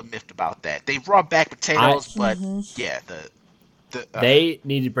still a little miffed about that. They brought back potatoes, but they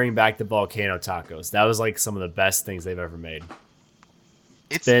need to bring back the volcano tacos. That was like some of the best things they've ever made.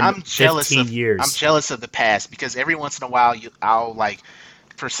 I'm jealous 15 years. I'm jealous of the past, because every once in a while I'll like,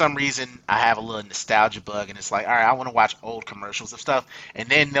 for some reason, I have a little nostalgia bug, and it's like, all right, I want to watch old commercials of stuff, and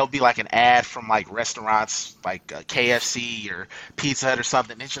then there'll be like an ad from like restaurants like KFC or Pizza Hut or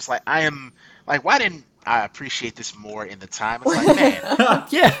something. And it's just like, I am like, why didn't I appreciate this more in the time? It's like, man,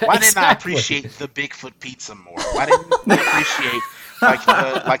 why didn't I appreciate the Bigfoot pizza more? Why didn't I appreciate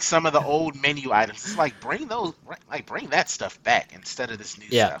like some of the old menu items? It's like, bring that stuff back instead of this new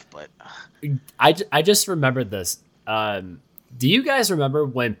stuff. But I just remembered this. Do you guys remember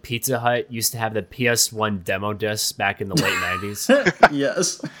when Pizza Hut used to have the PS1 demo disc back in the late 90s?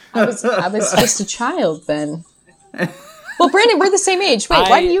 Yes. I was just a child then. Well, Brandon, we're the same age. Wait,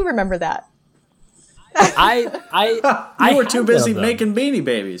 why do you remember that? You were too busy making Beanie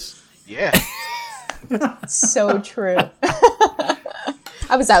Babies. Yeah. So true.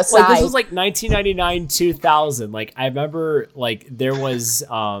 I was outside. Like this was like 1999, 2000. Like I remember, like there was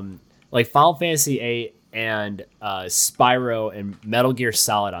like Final Fantasy VIII and Spyro and Metal Gear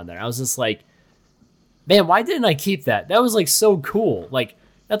Solid on there. I was just like, man, why didn't I keep that? That was like so cool. Like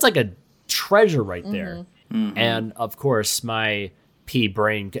that's like a treasure right there. Mm-hmm. And of course, my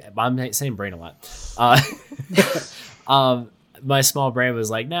brain. I'm saying brain a lot. My small brain was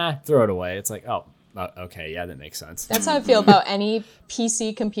like, nah, throw it away. It's like, oh, okay, yeah, that makes sense. That's how I feel about any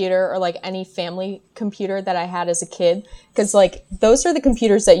PC computer or like any family computer that I had as a kid. Because like those are the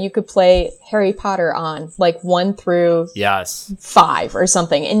computers that you could play Harry Potter on, like 1 through 5 or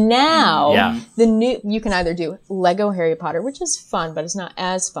something. And now you can either do Lego Harry Potter, which is fun, but it's not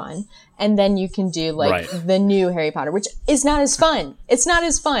as fun. And then you can do like the new Harry Potter, which is not as fun. It's not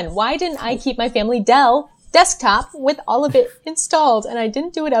as fun. Why didn't I keep my family Dell desktop with all of it installed? And I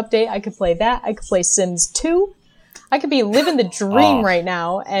didn't do an update. I could play that. I could play Sims 2. I could be living the dream right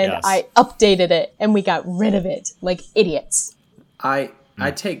now. And I updated it and we got rid of it like idiots. I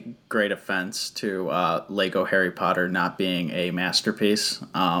take great offense to Lego Harry Potter not being a masterpiece.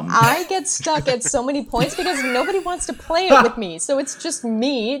 I get stuck at so many points because nobody wants to play it with me. So it's just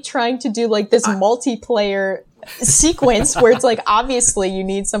me trying to do like this multiplayer sequence where it's like, obviously you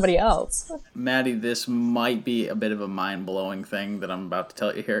need somebody else. Maddie, this might be a bit of a mind-blowing thing that I'm about to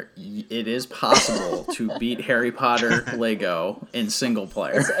tell you here. It is possible to beat Harry Potter Lego in single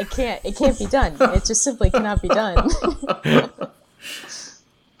player. It can't be done. It just simply cannot be done.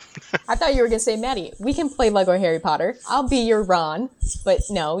 I thought you were going to say, Maddie, we can play Lego Harry Potter. I'll be your Ron. But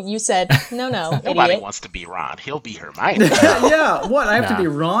no, you said, no, Nobody idiot. wants to be Ron. He'll be Hermione. Yeah, what? I have to be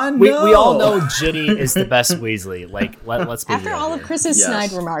Ron? We all know Ginny is the best Weasley. Like, let's be After real all here. of Chris's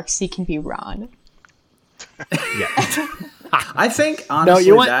snide remarks, he can be Ron. Yeah. I think,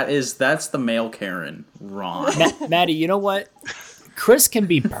 honestly, that's the male Karen, Ron. Maddie, you know what? Chris can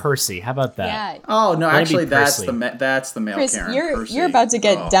be Percy. How about that? Yeah. Oh no, actually, that's the male Chris, Karen. You're about to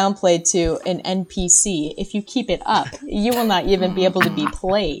get downplayed to an NPC. If you keep it up, you will not even be able to be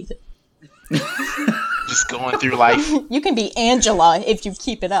played. Just going through life. You can be Angela if you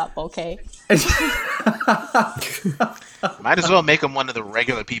keep it up, okay? Might as well make him one of the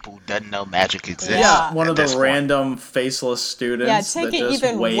regular people who doesn't know magic exists. Yeah, one of the random faceless students take that it just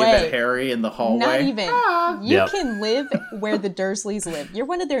even wave way. at Harry in the hallway. Not even. You can live where the Dursleys live. You're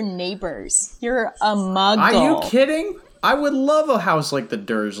one of their neighbors. You're a muggle. Are you kidding? I would love a house like the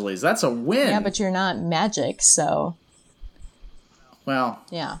Dursleys. That's a win. Yeah, but you're not magic, so... Well...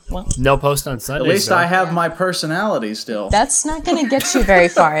 Yeah, well... No post on Sundays. At least I have my personality still. That's not going to get you very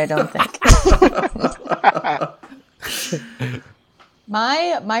far, I don't think.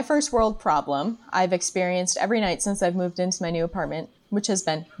 My first world problem I've experienced every night since I've moved into my new apartment, which has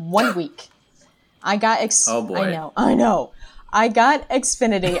been 1 week. I got Oh boy. I know. I got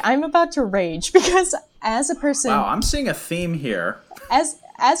Xfinity. I'm about to rage because as a person... Wow, I'm seeing a theme here. As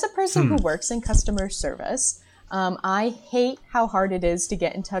a person who works in customer service, I hate how hard it is to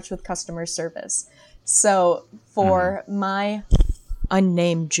get in touch with customer service. So for my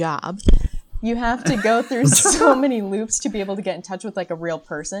unnamed job, you have to go through so many loops to be able to get in touch with like a real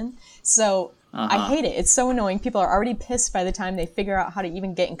person. So I hate it. It's so annoying. People are already pissed by the time they figure out how to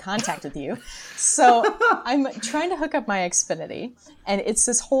even get in contact with you. So I'm trying to hook up my Xfinity, and it's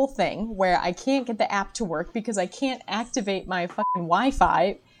this whole thing where I can't get the app to work because I can't activate my fucking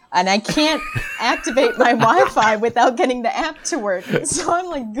Wi-Fi, and I can't activate my Wi-Fi without getting the app to work. So I'm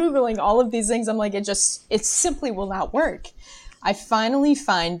like Googling all of these things. I'm like, it simply will not work. I finally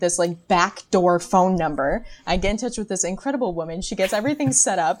find this like backdoor phone number. I get in touch with this incredible woman. She gets everything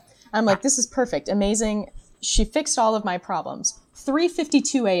set up. I'm like, this is perfect, amazing. She fixed all of my problems.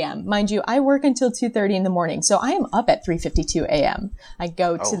 3:52 a.m. Mind you, I work until 2:30 in the morning, so I am up at 3:52 a.m. I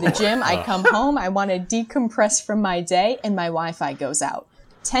go to the gym, I come home, I want to decompress from my day, and my Wi-Fi goes out.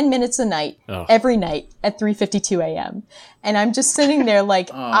 10 minutes a night, every night at 3:52 a.m. And I'm just sitting there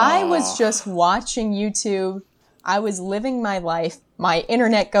like, I was just watching YouTube. I was living my life. My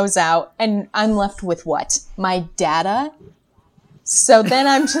internet goes out, and I'm left with what? My data? So then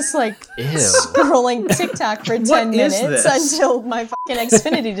I'm just like scrolling TikTok for 10 minutes until my fucking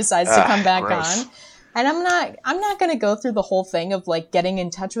Xfinity decides to come back on. And I'm not going to go through the whole thing of like getting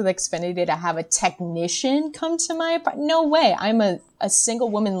in touch with Xfinity to have a technician come to my apartment. No way. I'm a single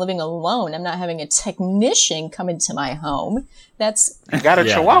woman living alone. I'm not having a technician come into my home. You got a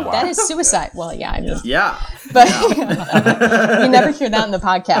chihuahua. That is suicide. Well, yeah, I mean. Yeah. But you never hear that in the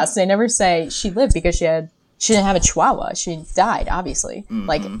podcast. They never say she lived because she didn't have a chihuahua. She died, obviously.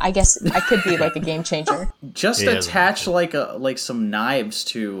 Like, I guess I could be like a game changer. Just attach like some knives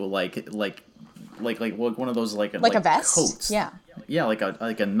to like one of those like a vest. coats. Yeah. Yeah, like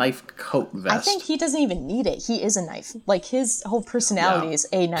a knife coat vest. I think he doesn't even need it. He is a knife. Like, his whole personality Yeah. is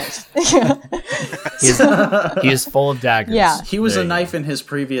a knife. He is full of daggers. Yeah. he was There a you knife in his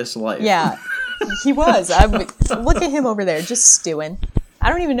previous life. Yeah, he was. Look at him over there, just stewing. I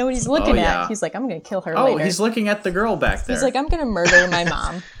don't even know what he's looking yeah. at. He's like, I'm going to kill her Oh, later. he's looking at the girl back there. He's like, I'm going to murder my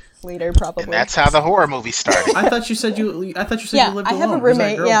mom later, probably. And that's how the horror movie started. I thought you said you lived yeah, alone. I have a Who's that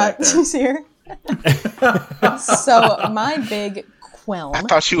roommate. girl Yeah, back there? she's here. So my big qualm. I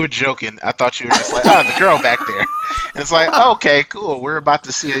thought you were joking. I thought you were just like, oh, the girl back there. And it's like, okay, cool. We're about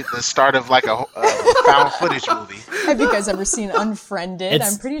to see the start of like a found footage movie. Have you guys ever seen Unfriended?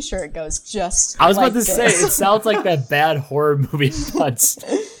 It's- I'm pretty sure it goes just. I was like about to say, this. it sounds like that bad horror movie once.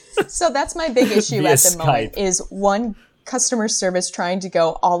 So that's my big issue Via at the moment Skype. is one customer service trying to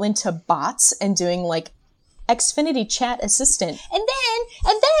go all into bots and doing like Xfinity chat assistant. And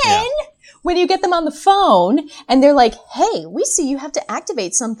then when you get them on the phone and they're like, hey, we see you have to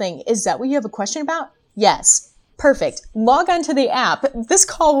activate something. Is that what you have a question about? Yes. Perfect. Log onto the app. This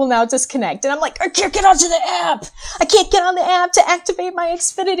call will now disconnect. And I'm like, I can't get onto the app. I can't get on the app to activate my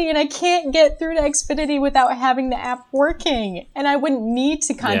Xfinity, and I can't get through to Xfinity without having the app working. And I wouldn't need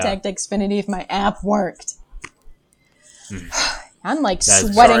to contact Xfinity if my app worked. I'm like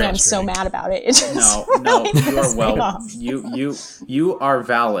That's sweating. very I'm so frustrating. mad about it. It just No, really you are pissed me off. you are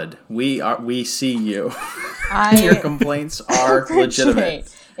valid. We see you. Your I complaints are legitimate.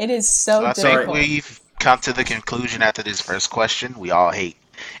 appreciate. It is so I difficult. think we've come to the conclusion after this first question. We all hate,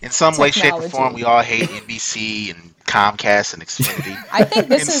 in some way, shape, or Technology. form, we all hate NBC and Comcast and Xfinity. I think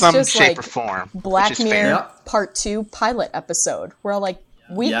this in is some just shape like or form. Black which is Mirror fair. Yep. Part 2 pilot episode where like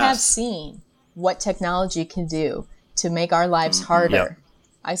we Yes. have seen what technology can do to make our lives harder. Yep.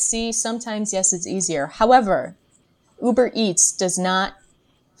 I see sometimes, yes, it's easier. However, Uber Eats does not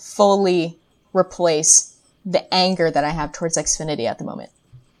fully replace the anger that I have towards Xfinity at the moment.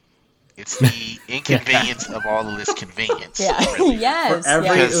 It's the inconvenience of all of this convenience. Yeah. really. Yes. For every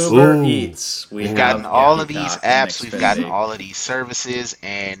yes. Uber Ooh. Eats, We've gotten all of these Peacock and apps, we've gotten Xfinity. all of these services,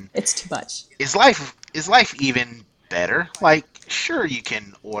 and It's too much. is life even better? Like, sure, you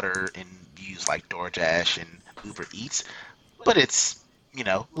can order and use like DoorDash and Uber Eats, but it's,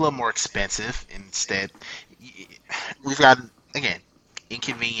 a little more expensive. Instead, we've got, again,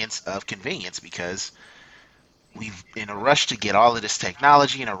 inconvenience of convenience because we've in a rush to get all of this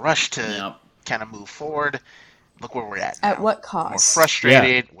technology, in a rush to Yep. kind of move forward. Look where we're at now. At what We're more cost?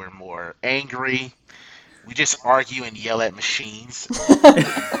 frustrated. We're more angry. We just argue and yell at machines.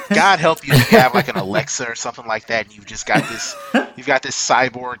 God help you if you have like an Alexa or something like that, and you've got this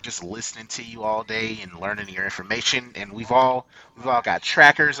cyborg just listening to you all day and learning your information. And we've all got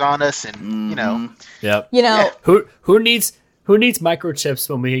trackers on us, and Yep. You know, Who needs microchips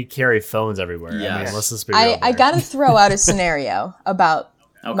when we carry phones everywhere? I mean, Yes. let's just be real. I here. got to throw out a scenario about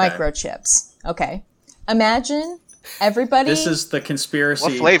Okay. microchips. Okay. Imagine everybody. This is the conspiracy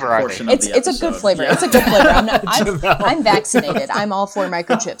What flavor are portion they? of it's the it's a episode. good flavor. Yeah. It's a good flavor. I'm vaccinated. I'm all for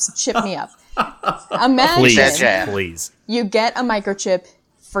microchips. Chip me up. Please, That Imagine jab. please. you get a microchip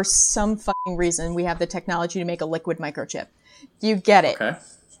for some fucking reason. We have the technology to make a liquid microchip. You get it. Okay.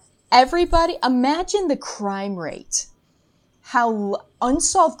 Everybody, imagine the crime rate. How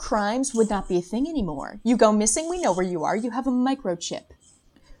unsolved crimes would not be a thing anymore. You go missing, we know where you are. You have a microchip.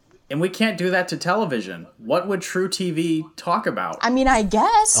 And we can't do that to television. What would True TV talk about? I mean, I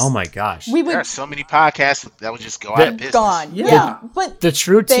guess. Oh my gosh. We There are would so many podcasts that would just go out of business. gone. Yeah. Yeah. But The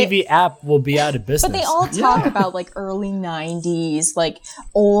True They- TV app will be out of business. but they all talk about like early 90s, like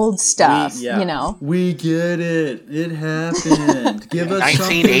old stuff, you know. We get it. It happened. Give us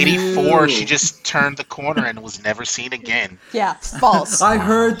 1984, she just turned the corner and was never seen again. Yeah, false. I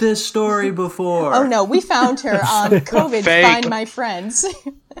heard this story before. Oh no, we found her on COVID Fake. Find My Friends.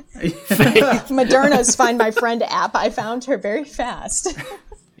 Moderna's Find My Friend app. I found her very fast.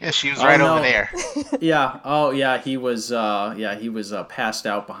 Yeah, she was right no. over there. Yeah. Oh, yeah. He was. He was passed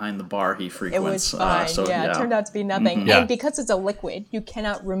out behind the bar he It frequents. was fine. So, It turned out to be nothing. Yeah. And because it's a liquid, you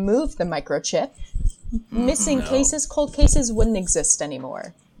cannot remove the microchip. Missing cases, cold cases wouldn't exist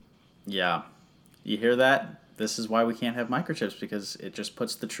anymore. Yeah. You hear that? This is why we can't have microchips, because it just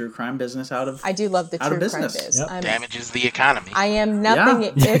puts the true crime business out of. I do love the Out of true crime business. biz. Yep. Damages the economy. I am nothing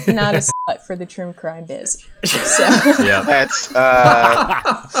Yeah. if not a slut for the true crime biz. So Yeah. That's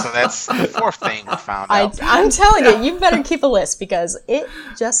that's the fourth thing we found out. I'm telling you, you better keep a list because it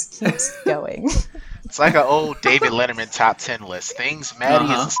just keeps going. It's like an old David Letterman top 10 list. Things Maddie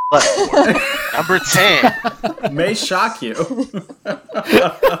is a slut for. Number 10. May shock you.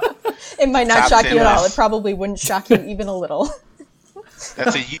 It might not Top shock 10 you at all. list. It probably wouldn't shock you even a little.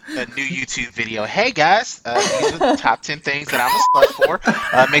 That's a new YouTube video. Hey guys, these are the top 10 things that I'm a slut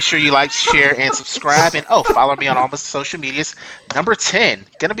for. Make sure you like, share, and subscribe. And follow me on all my social medias. Number 10,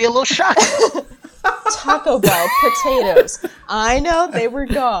 gonna be a little shocking. Taco Bell potatoes. I know they were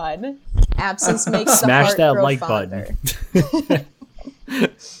gone. Absence makes the Smash heart that grow like fonder. button.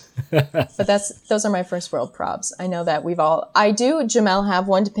 But those are my first world probs. I know that I do, Jamel, have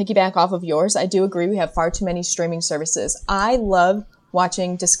one to piggyback off of yours. I do agree we have far too many streaming services. I love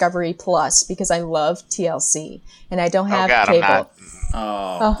watching Discovery Plus because I love TLC and I don't have cable.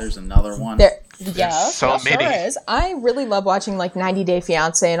 There's another one. So many. Sure is. I really love watching like 90 Day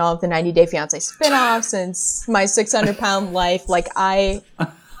Fiance and all of the 90 Day Fiance spin-offs and My 600-Pound Life. Like I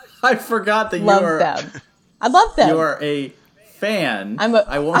forgot that you love are them. I love them. You are a fan. I'm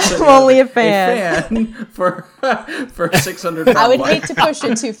only a fan. A fan for 600 pound I would life. hate to push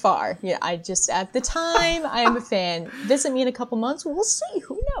it too far. Yeah, I just at the time I am a fan. Visit me in a couple months. We'll see.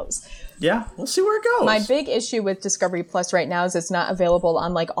 Who knows? Yeah, we'll see where it goes. My big issue with Discovery Plus right now is it's not available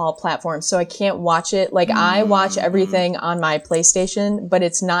on like all platforms, so I can't watch it. Like I watch everything on my PlayStation, but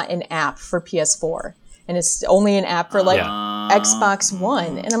it's not an app for PS4, and it's only an app for like Xbox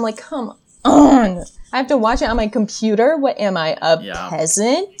One. And I'm like, come on. I have to watch it on my computer. What am I, a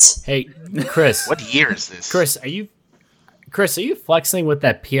peasant? Hey, Chris. What year is this? Chris, are you flexing with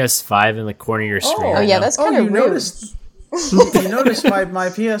that PS5 in the corner of your screen? Oh yeah, that's kind of rude. You noticed my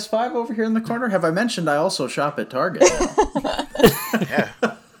PS5 over here in the corner? Have I mentioned I also shop at Target now? Yeah.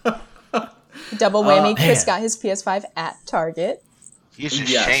 Double whammy. Chris got his PS5 at Target. He's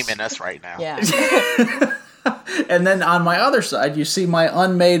just shaming us right now. Yeah. And then on my other side, you see my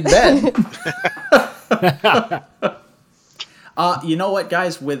unmade bed. You know what,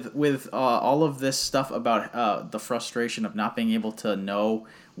 guys? With all of this stuff about the frustration of not being able to know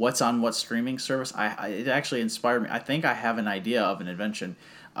what's on what streaming service, it actually inspired me. I think I have an idea of an invention.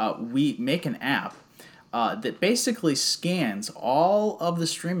 We make an app that basically scans all of the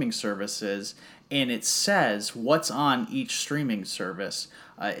streaming services, and it says what's on each streaming service.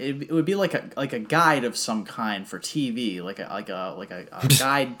 It would be like a guide of some kind for TV, like a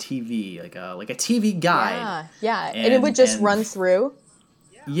guide TV, like a TV guide. Yeah. And it would just run through.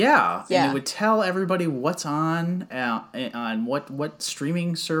 Yeah, and it would tell everybody what's on what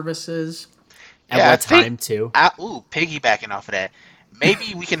streaming services. At what time too? Piggybacking off of that,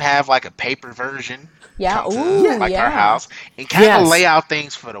 maybe we can have like a paper version. Yeah, our house and kind of lay out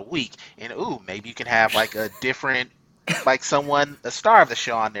things for the week. And maybe you can have like a different, like a star of the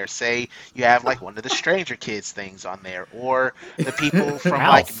show on there. Say you have like one of the Stranger Kids things on there, or the people from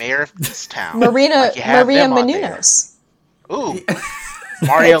like Mayor of Easttown. Maria Menounos. Ooh.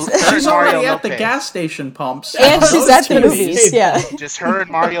 Mario. She's Mario already at Lopez. the gas station pumps. And she's at the movies, yeah. Just her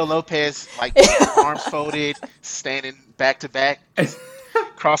and Mario Lopez, like arms folded, standing back to back,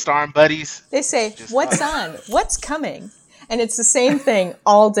 crossed arm buddies. They say, what's on? What's coming? And it's the same thing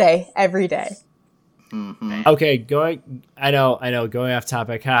all day, every day. Mm-hmm. Okay, going off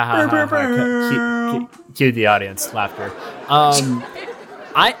topic. Cue the audience laughter.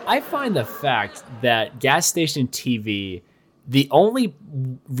 I find the fact that gas station TV, the only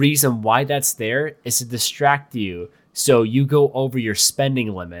reason why that's there is to distract you, so you go over your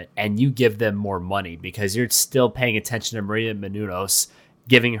spending limit and you give them more money because you're still paying attention to Maria Menounos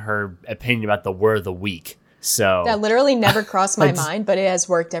giving her opinion about the word of the week. So that literally never crossed my mind, but it has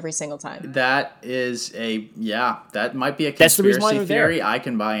worked every single time. That is that might be a conspiracy theory I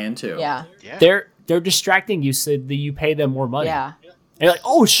can buy into. Yeah. They're distracting you so that you pay them more money. Yeah. And you're like,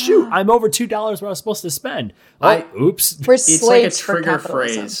 oh shoot, I'm over $2 what I was supposed to spend. Oops. We're It's slaves like a for trigger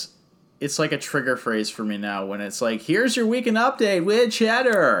capitalism. phrase. It's like a trigger phrase for me now when it's like, here's your weekend update with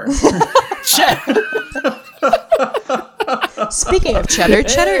Cheddar. Speaking of Cheddar,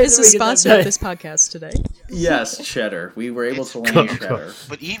 Cheddar is the sponsor of this podcast today. Yes, Cheddar. We were able to land Cheddar.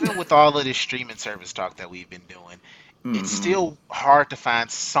 But even with all of this streaming service talk that we've been doing, it's still hard to find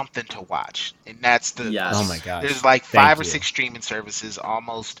something to watch. And that's the... Yes. Oh my gosh. There's like 5 or 6 streaming services,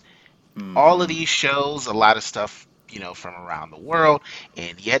 almost all of these shows, a lot of stuff, from around the world,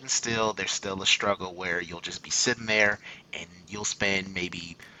 and yet and still, there's still a struggle where you'll just be sitting there and you'll spend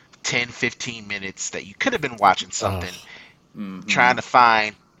maybe 10, 15 minutes that you could have been watching something, trying to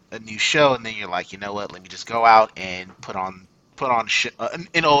find a new show, and then you're like, you know what, let me just go out and put on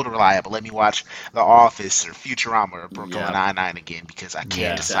an old reliable. Let me watch The Office or Futurama or Brooklyn Nine-Nine again because I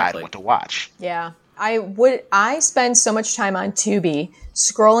can't decide what to watch. Yeah. I spend so much time on Tubi.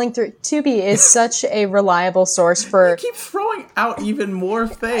 Scrolling through Tubi is such a reliable source for... You keep throwing out even more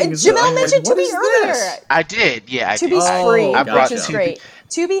things. Jamel mentioned Tubi earlier. I did, yeah. Tubi's free, which is great.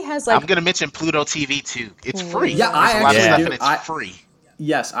 Tubi has I'm going to mention Pluto TV too. It's free. Yeah, I actually do. It's free.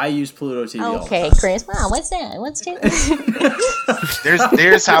 Yes, I use Pluto TV. all the Okay, time. Chris. Wow, what's that? What's that?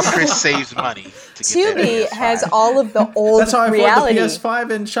 There's how Chris saves money. To get that Tubi PS5. has all of the old That's how I reality. afford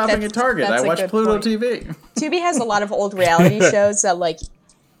the PS5 and shopping at Target. That's I a watch good Pluto point. TV. Tubi has a lot of old reality shows that like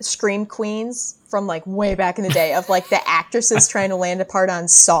Scream Queens from like way back in the day of like the actresses trying to land a part on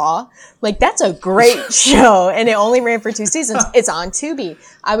Saw. Like that's a great show and it only ran for 2 seasons. It's on Tubi.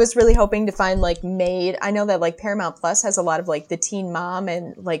 I was really hoping to find like Maid. I know that like Paramount Plus has a lot of like the Teen Mom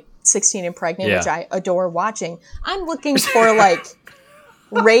and like 16 and Pregnant, Yeah. which I adore watching. I'm looking for like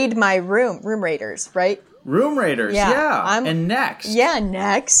Raid My Room Raiders, right? Room Raiders, yeah. And Next. Yeah,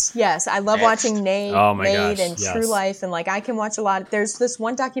 Next. Yes, I love Next. watching Nate, Oh my Maid, gosh, and yes. True Life, and like I can watch a lot. There's this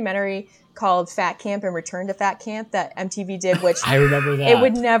one documentary called Fat Camp and Return to Fat Camp that MTV did, which I remember that. it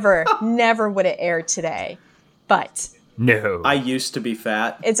would never would have aired today, but No. I used to be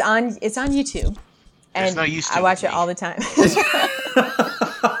fat. it's on YouTube, and no used to I watch with it me. all the time.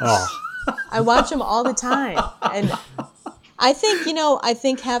 Oh. I watch them all the time, and I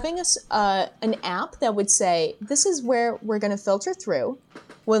think having an app that would say this is where we're going to filter through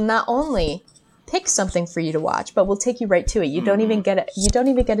will not only pick something for you to watch, but we'll take you right to it. You don't even get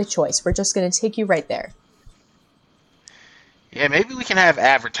a choice. We're just going to take you right there. Yeah, maybe we can have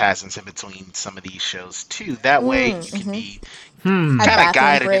advertisements in between some of these shows too. That way you can be kind bathroom of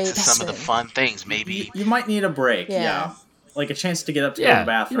guided into breaks some of the and- fun things. Maybe You might need a break, Yeah. yeah. Like a chance to get up to go to Yeah, the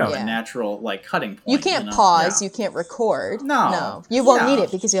bathroom, you know. a natural like cutting point. You can't know? pause. Yeah. You can't record. No. You won't Yeah. need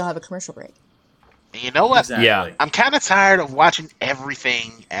it because you'll have a commercial break. and you know what? Exactly. Yeah. I'm kind of tired of watching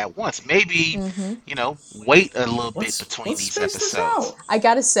everything at once. Maybe wait a little bit between let's these space this episodes. out. I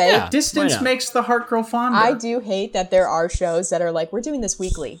gotta say, Yeah. Distance Why not? makes the heart grow fonder. I do hate that there are shows that are like, we're doing this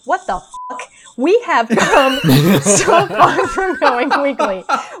weekly. What the fuck? We have come so far from going weekly.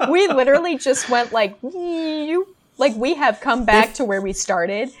 We literally just went like, we have come back to where we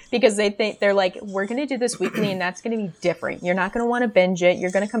started because they're like, we're going to do this weekly and that's going to be different. You're not going to want to binge it. You're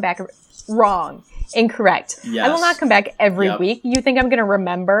going to come back wrong. Incorrect. Yes. I will not come back every Yep. week. You think I'm going to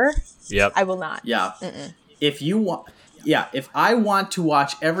remember? Yep. I will not. Yeah. If I want to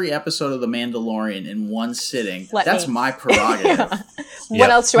watch every episode of The Mandalorian in one sitting, Let that's me. my prerogative. What Yep.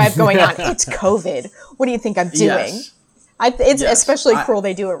 else do I have going on? It's COVID. What do you think I'm doing? Yes. It's Yes. especially cruel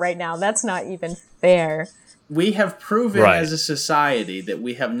they do it right now. That's not even fair. We have proven Right. as a society that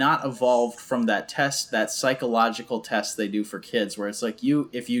we have not evolved from that test, that psychological test they do for kids, where it's like,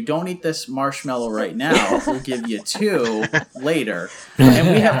 if you don't eat this marshmallow right now, we'll give you 2 later. And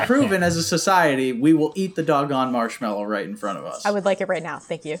we have proven as a society we will eat the doggone marshmallow right in front of us. I would like it right now.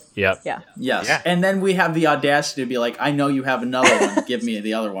 Thank you. Yep. Yeah. Yes. Yeah. And then we have the audacity to be like, I know you have another one. Give me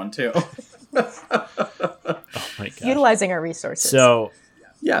the other one too. Oh my gosh. Utilizing our resources. So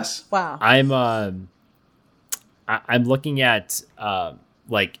Yes. wow. I'm looking at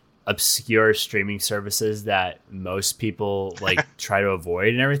like obscure streaming services that most people like try to avoid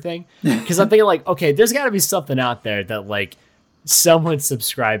and everything, because I'm thinking like, okay, there's got to be something out there that like someone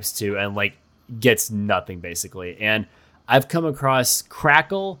subscribes to and like gets nothing basically. And I've come across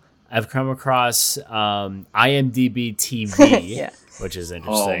Crackle. I've come across IMDb TV, Yeah. which is Oh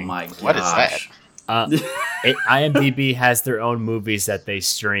interesting. my gosh. What is that? IMDb has their own movies that they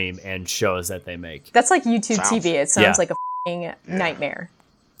stream and shows that they make. That's like YouTube Sounds- TV. It sounds Yeah. like a f***ing nightmare.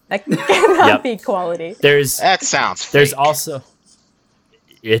 That cannot Yep. be quality. There's That sounds fake. There's also,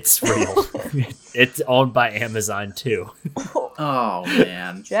 it's real. It's owned by Amazon too. Oh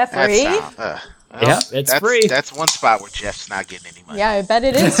man. Jeffrey? It's free. That's one spot where Jeff's not getting any money. Yeah, I bet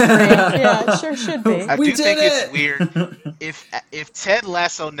it is free. Yeah, it sure should be. I We do think did it's it! weird. If Ted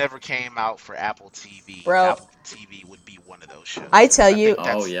Lasso never came out for Apple TV, Bro. Apple TV would be one of those shows. I tell you, think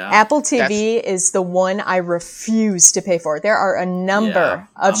that's- Oh yeah. Apple TV is the one I refuse to pay for. There are a number Yeah,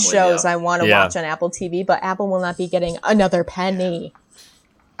 I'm of with shows ya. I want to Yeah. watch on Apple TV, but Apple will not be getting another penny.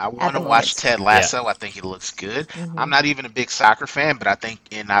 I at want the to watch moment. Ted Lasso. I think it looks good. I'm not even a big soccer fan, but I think,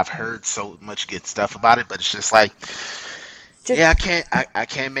 and I've heard so much good stuff about it. But it's just like, yeah, I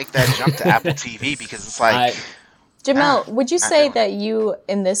can't make that jump to Apple TV because it's like, Jamel, would you not say doing it. that you,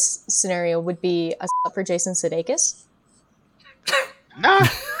 in this scenario, would be a sub for Jason Sudeikis? nah.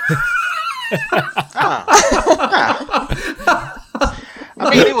 I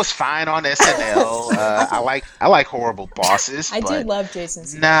mean, it was fine on SNL. I like Horrible Bosses. I do but love Jason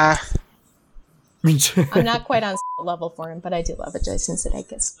Sudeikis. Nah. I'm not quite on level for him, but I do love a Jason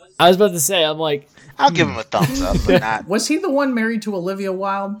Sudeikis. I was about to say, I'm like, I'll give him a thumbs up, but not. Was he the one married to Olivia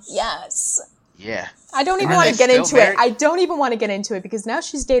Wilde? Yes. Yeah. I don't even Aren't want they to get still into married? it. I don't even want to get into it because now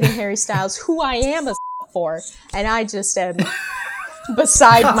she's dating Harry Styles, who I am a for, and I just am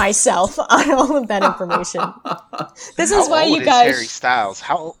beside myself on all of that information. This is why you guys. Harry Styles?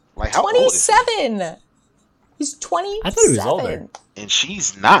 How old is he? 27. He's 27. I thought he was older. And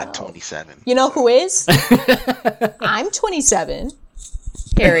she's not 27. You know who is? I'm 27.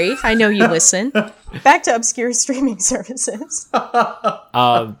 Harry, I know you listen. Back to obscure streaming services. No,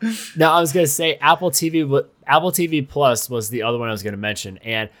 I was gonna say Apple TV Plus was the other one I was gonna mention,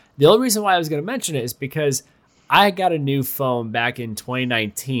 and the only reason why I was gonna mention it is because I got a new phone back in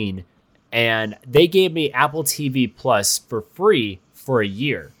 2019, and they gave me Apple TV Plus for free for a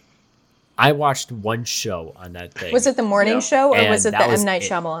year. I watched one show on that thing. Was it the morning show, or And was it the that was M. Night it.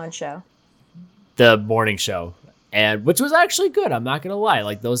 Shyamalan show? The morning show, and which was actually good. I'm not gonna lie.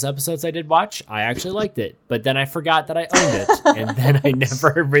 Like those episodes I did watch, I actually liked it. But then I forgot that I owned it, and then I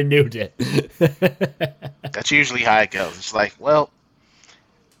never renewed it. That's usually how it goes. It's like, well,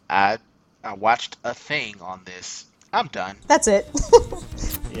 I watched a thing on this. I'm done. That's it.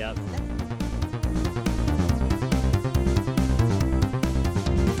 Yep.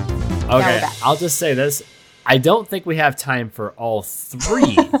 we're Okay, back. I'll just say this. I don't think we have time for all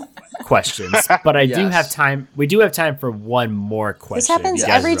three questions, but I do Yes. have time. We do have time for one more question. This happens if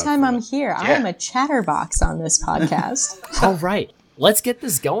you guys every are up time for I'm it. here. I Yeah. am a chatterbox on this podcast. All right, let's get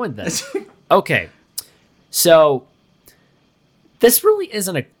this going then. Okay, so this really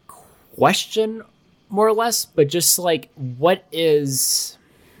isn't a question, more or less, but just like what is?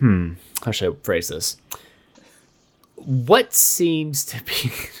 How should I phrase this? What seems to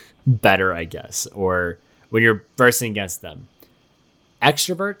be better, I guess, or when you're versing against them,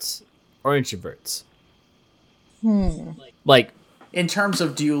 extroverts or introverts? Like, In terms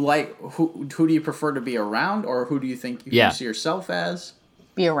of, do you like who do you prefer to be around, or who do you think you Yeah. see yourself as?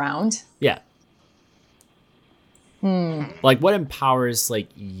 Be around. yeah. Like, what empowers like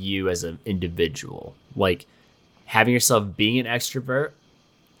you as an individual? Like, having yourself being an extrovert,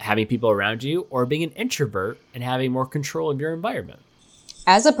 having people around you, or being an introvert and having more control of your environment.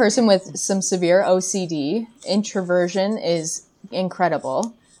 As a person with some severe OCD, introversion is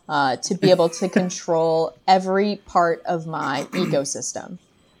incredible. To be able to control every part of my ecosystem.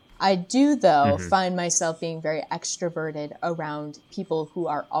 I do, though, find myself being very extroverted around people who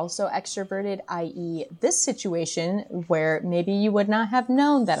are also extroverted, i.e. this situation where maybe you would not have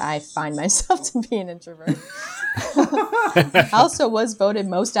known that I find myself to be an introvert. I also was voted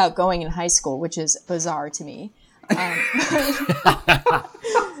most outgoing in high school, which is bizarre to me.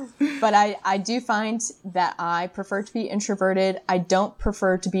 But I do find that I prefer to be introverted. I don't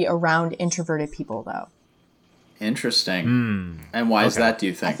prefer to be around introverted people, though. Interesting. And why is that, do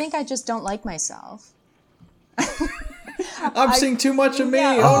you I think? think I just don't like myself. I'm seeing too much of me.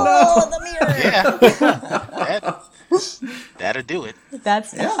 Yeah. Oh, the mirror. Yeah. That'll do it.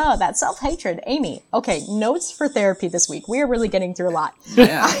 That's that self-hatred. Amy, okay, notes for therapy this week. We are really getting through a lot. no.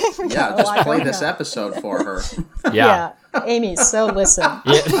 Yeah. Yeah, a just lot play going this on. episode for her. Yeah. Amy, so listen.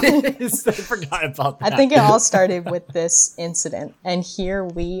 Yeah. I forgot about that. I think it all started with this incident, and here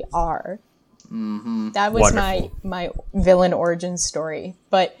we are. That was Wonderful. my villain origin story.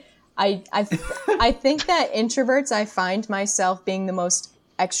 But I think that introverts, I find myself being the most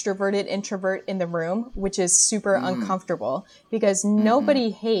extroverted introvert in the room, which is super uncomfortable because nobody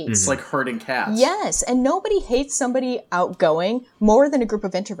hates. It's like herding cats. Yes, and nobody hates somebody outgoing more than a group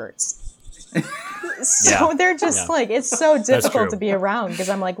of introverts. So Yeah. they're just Yeah. like, it's so difficult true. to be around because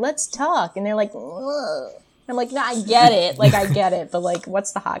I'm like, let's talk. And they're like, ugh. I'm like, no, I get it. Like, I get it. But like,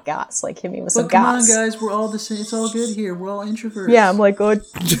 what's the hot goss? Like, hit me with some But come on, goss. guys, we're all the same. It's all good here. We're all introverts. Yeah, I'm like, oh,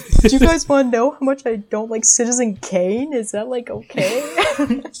 do you guys want to know how much I don't like Citizen Kane? Is that like okay?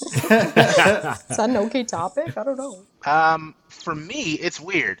 Is that an okay topic? I don't know. For me, it's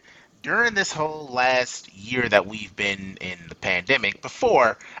weird. During this whole last year that we've been in the pandemic,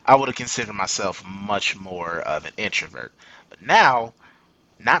 before I would have considered myself much more of an introvert. But now,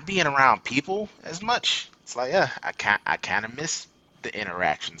 not being around people as much, it's like, I kind of miss the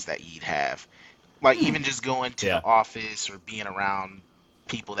interactions that you'd have. Like even just going to the office or being around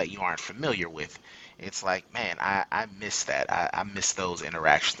people that you aren't familiar with. It's like, man, I miss that. I miss those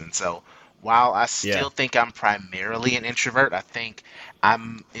interactions. And so while I still think I'm primarily an introvert, I think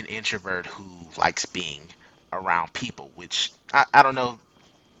I'm an introvert who likes being around people, which I don't know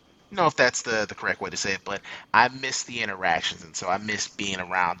if that's the correct way to say it, but I miss the interactions, and so I miss being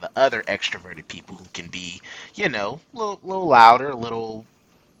around the other extroverted people who can be, a little louder, a little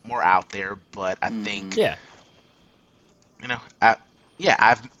more out there. But I think,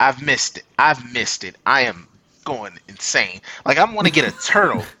 I've missed it. I've missed it. I am going insane. Like I want to get a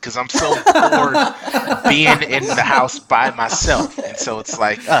turtle because I'm so bored being in the house by myself, and so it's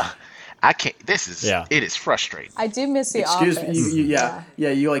like, I can't. This is Yeah. It is frustrating. I do miss the Excuse office. me.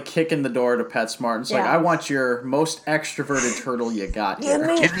 You like kick in the door to PetSmart. And it's like, Yeah. I want your most extroverted turtle you got here.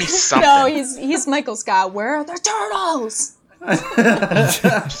 Give me something. No, he's Michael Scott. Where are the turtles?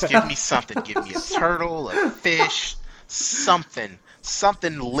 Just give me something. Give me a turtle, a fish, something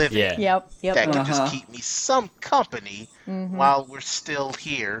living. Yeah. Yep. That can just keep me some company while we're still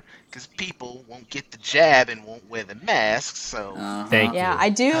here, because people won't get the jab and won't wear the masks. So Thank Yeah,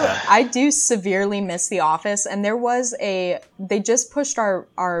 you. I do severely miss The Office, and they just pushed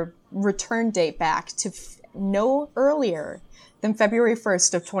our return date back to no earlier than February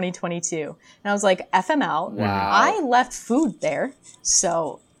 1st of 2022. And I was like, FML, Wow. I left food there,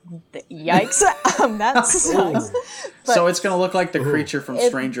 so yikes, that sucks. But So it's going to look like the creature from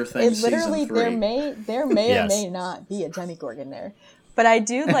Stranger Things literally, season 3. there may Yes. or may not be a Demigorgon there. But I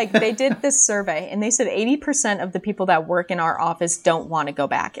do they did this survey and they said 80% of the people that work in our office don't want to go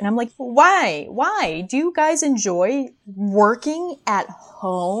back. And I'm like, why? Why? Do you guys enjoy working at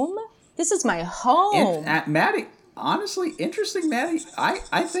home? This is my home. Maddie, honestly, interesting, Maddie.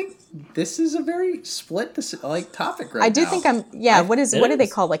 I think this is a very split topic right now. I do think what do they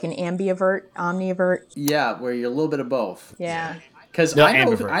is. call like an ambivert, omnivert? Yeah, where you're a little bit of both. Yeah. Because No, I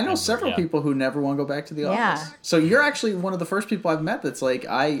know ambivert, several yeah. people who never want to go back to the Yeah. office. So you're actually one of the first people I've met that's like,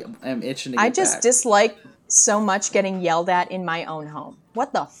 I am itching to get I just back. dislike so much getting yelled at in my own home.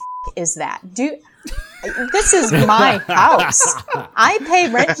 What the is that? This is my house. I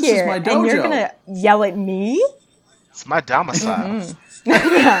pay rent This is here, my and you're dojo. gonna yell at me? it's my domicile.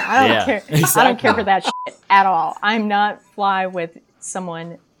 Yeah, I don't Yeah, care. I exactly. don't care for that shit at all. I'm not fly with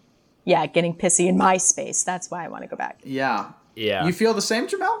someone, getting pissy in my space. That's why I want to go back. Yeah. Yeah. You feel the same,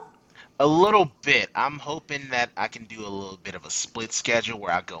 Jamel? A little bit. I'm hoping that I can do a little bit of a split schedule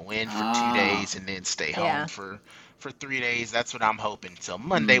where I go in for 2 days and then stay home Yeah. for 3 days. That's what I'm hoping. So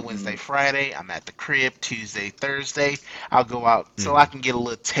Monday, Wednesday, Friday, I'm at the crib. Tuesday, Thursday, I'll go out so I can get a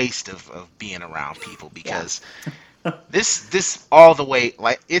little taste of being around people, because this all the way,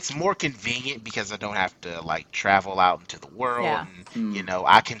 like, it's more convenient because I don't have to like travel out into the world Yeah. and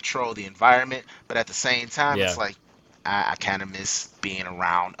I control the environment, but at the same time Yeah. it's like I kind of miss being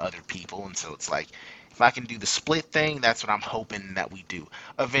around other people, and so it's like if I can do the split thing, that's what I'm hoping that we do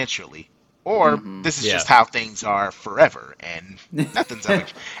eventually. Or this is Yeah. just how things are forever, and nothing's ever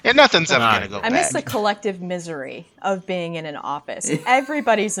gonna go I back. miss the collective misery of being in an office.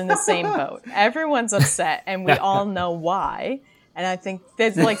 Everybody's in the same boat. Everyone's upset, and we all know why. And I think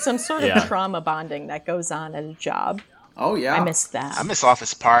there's like some sort of Yeah. trauma bonding that goes on at a job. Oh, yeah. I miss that. I miss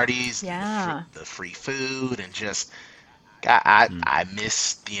office parties, Yeah. the free food, and just I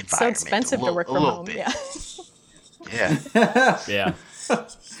miss the environment. So expensive a little, to work a from little home. bit. Yeah. Yeah. Yeah.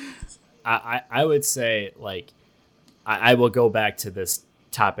 I would say, like, I will go back to this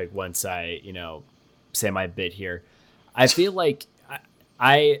topic once I, say my bit here. I feel like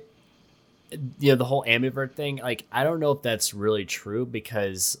I the whole ambivert thing, like, I don't know if that's really true,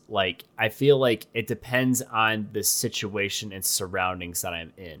 because, like, I feel like it depends on the situation and surroundings that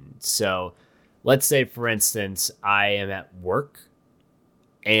I'm in. So let's say, for instance, I am at work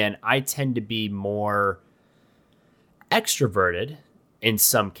and I tend to be more extroverted in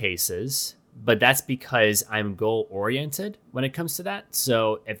some cases, but that's because I'm goal oriented when it comes to that.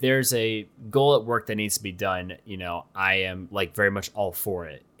 So if there's a goal at work that needs to be done, I am like very much all for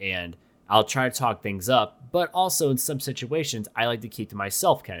it, and I'll try to talk things up, but also in some situations I like to keep to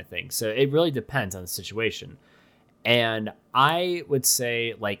myself, kind of thing. So it really depends on the situation. And I would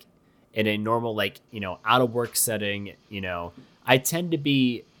say, like, in a normal, like, out of work setting, I tend to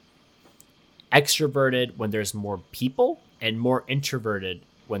be extroverted when there's more people and more introverted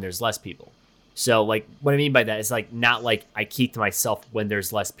when there's less people. So, like, what I mean by that is, like, not like I keep to myself when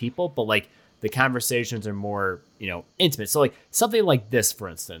there's less people, but like the conversations are more, intimate. So, like, something like this, for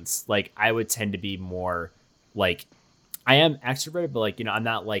instance, like, I would tend to be more like, I am extroverted, but, like, I'm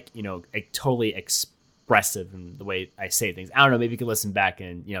not like, totally expressive in the way I say things. I don't know. Maybe you can listen back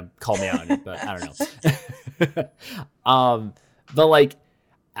and, call me out on it, but I don't know. But, like,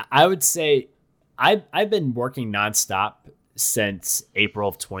 I would say I've been working nonstop since April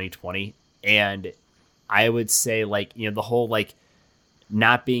of 2020. And I would say, like, the whole, like,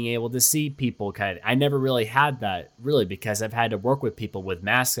 not being able to see people kind of, I never really had that, really, because I've had to work with people with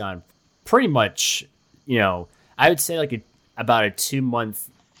masks on pretty much, I would say like about a 2 month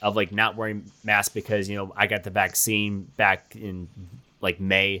of like not wearing masks because, I got the vaccine back in like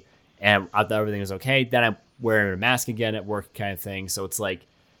May and I thought everything was okay. Then I'm wearing a mask again at work, kind of thing. So it's like,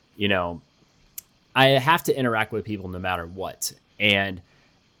 I have to interact with people no matter what. And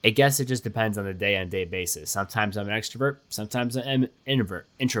I guess it just depends on the day-on-day basis. Sometimes I'm an extrovert, sometimes I'm an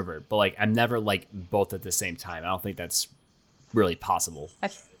introvert, but like I'm never like both at the same time. I don't think that's really possible. I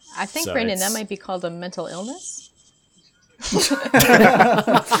think, So Brandon, that it's- might be called a mental illness.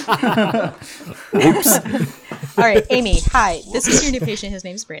 All right, Amy, hi. This is your new patient. His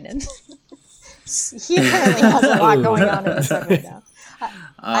name's Brandon. He apparently has a lot going on in his head right now.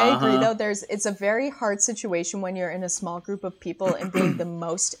 I agree, though. It's a very hard situation when you're in a small group of people and being the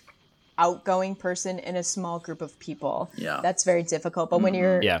most outgoing person in a small group of people. Yeah. That's very difficult. But when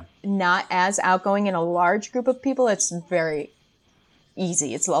you're not as outgoing in a large group of people, it's very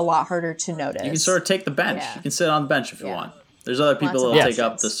easy. It's a lot harder to notice. You can sort of take the bench. Yeah. You can sit on the bench if you Yeah. want. There's other people Lots of that'll take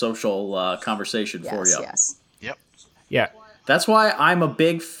up options. the social conversation for you. Yes. Yep. Yeah. That's why I'm a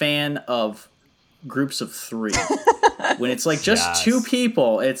big fan of groups of 3. When it's like just Yes. 2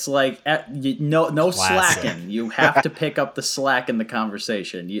 people, it's like no Classic. slacking. You have to pick up the slack in the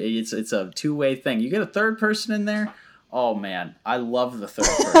conversation. It's a 2-way thing. You get a third person in there. Oh man, I love the third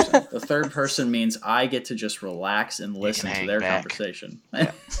person. The third person means I get to just relax and listen to hang their back. conversation.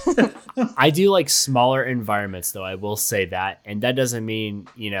 I do like smaller environments, though. I will say that, and that doesn't mean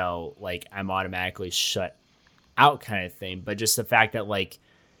like I'm automatically shut out kind of thing, but just the fact that like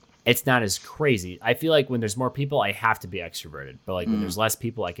it's not as crazy. I feel like when there's more people, I have to be extroverted, but like when there's less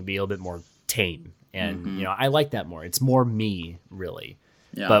people, I can be a little bit more tame, and I like that more. It's more me, really.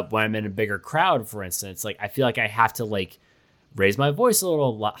 Yeah. But when I'm in a bigger crowd, for instance, like I feel like I have to like raise my voice a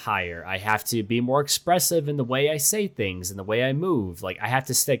little higher. I have to be more expressive in the way I say things and the way I move. Like I have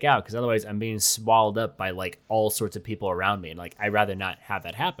to stick out because otherwise I'm being swallowed up by like all sorts of people around me. And like I'd rather not have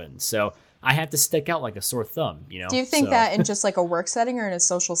that happen. So I have to stick out like a sore thumb, Do you think So- that in just like a work setting or in a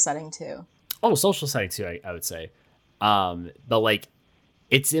social setting too? Oh, social setting too, I would say. But like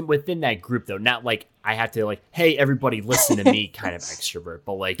it's within that group though, not like I have to like, hey, everybody listen to me kind of extrovert,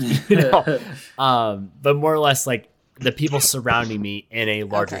 but like, but more or less like the people surrounding me in a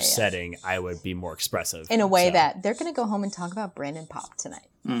larger Okay, yeah. setting, I would be more expressive. In a way So, that they're going to go home and talk about Brandon Pop tonight.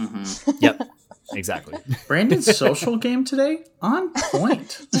 Yep, exactly. Brandon's social game today on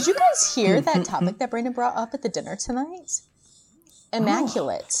point. Did you guys hear that topic that Brandon brought up at the dinner tonight?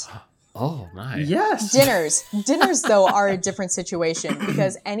 Immaculate. Oh my. Yes. Dinners though are a different situation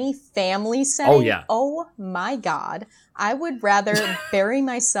because any family setting, yeah. oh my God, I would rather bury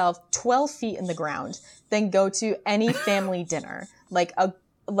myself 12 feet in the ground than go to any family dinner. Like a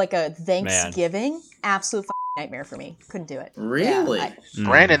Thanksgiving, absolute nightmare for me. Couldn't do it. Really? Yeah,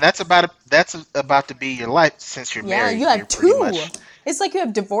 Brandon, that's about to be your life since you're yeah, married. you have You're pretty two. much- It's like you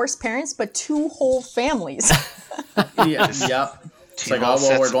have divorced parents, but 2 whole families. Yeah, yep. It's like, whole oh, well,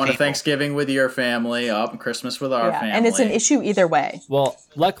 sets we're of going to people. Thanksgiving with your family, and Christmas with our family. And it's an issue either way. Well,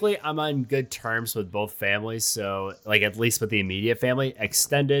 luckily I'm on good terms with both families, so like at least with the immediate family,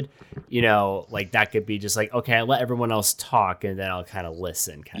 extended, like that could be just like, okay, I let everyone else talk and then I'll kind of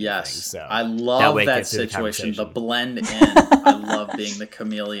listen kind of thing. Yes, So I that love way it that gets through the situation. The conversation. blend in. I love being the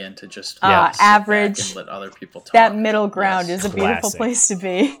chameleon to just sit back average. and let other people talk. That middle ground Yes. is a beautiful Classic. place to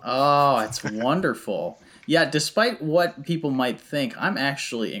be. Oh, it's wonderful. Yeah, despite what people might think, I'm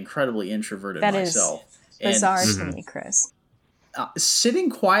actually incredibly introverted That is myself. And bizarre to me, Chris. sitting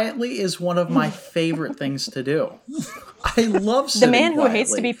quietly is one of my favorite things to do. I love The sitting man who quietly.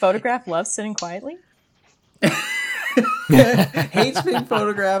 hates to be photographed loves sitting quietly. hates being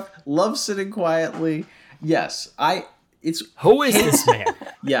photographed, loves sitting quietly. Yes, Who is this man?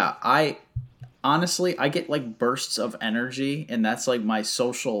 yeah, honestly, I get like bursts of energy, and that's like my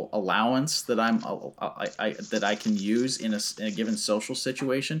social allowance that that I can use in a given social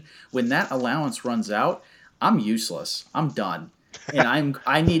situation. When that allowance runs out, I'm useless. I'm done. And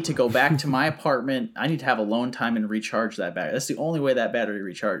I need to go back to my apartment. I need to have alone time and recharge that battery. That's the only way that battery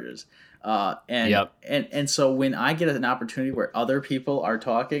recharges. And so when I get an opportunity where other people are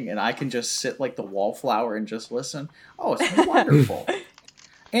talking and I can just sit like the wallflower and just listen, oh, it's wonderful.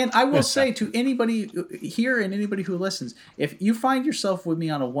 And I will say to anybody here and anybody who listens, if you find yourself with me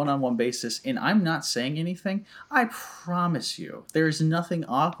on a one-on-one basis and I'm not saying anything, I promise you there's nothing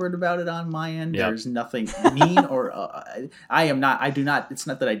awkward about it on my end. Yep. There's nothing mean or it's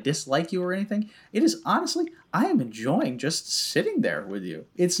not that I dislike you or anything. It is honestly, I am enjoying just sitting there with you.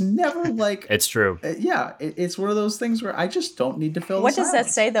 It's never like, It's true. it's one of those things where I just don't need to fill What the does that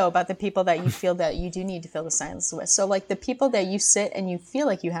silence. say, though, about the people that you feel that you do need to fill the silence with? So, like, the people that you sit and you feel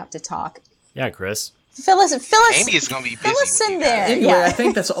like you have to talk, Yeah, Chris. Fill us Amy is going to be busy with in you there. guys. Anyway, Yeah. I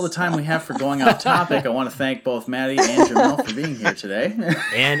think that's all the time we have for going off topic. I want to thank both Maddie and Jamil for being here today.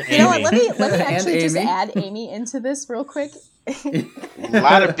 And You know what? Amy. Let me actually just Amy. add Amy into this real quick. A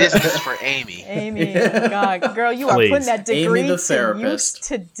lot of business for Amy. Amy, God, girl, you are Please. putting that Amy degree the to use therapist.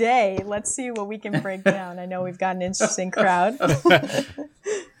 today. Let's see what we can break down. I know we've got an interesting crowd.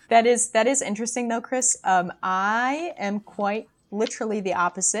 That is interesting though, Chris. I am quite literally the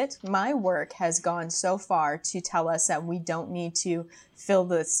opposite. My work has gone so far to tell us that we don't need to fill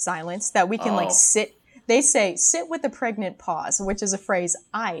the silence, that we can like sit. They say sit with a pregnant pause, which is a phrase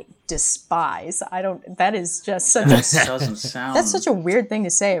I despise. That is just such a Doesn't sound. that's such a weird thing to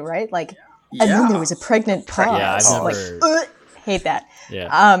say, right? Like, and Yeah. then there was a pregnant pause. Yeah, I've like, never- hate that. Yeah.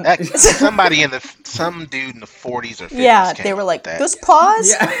 Some dude in the 40s or 50s. Yeah, came they were up like, with that. this pause?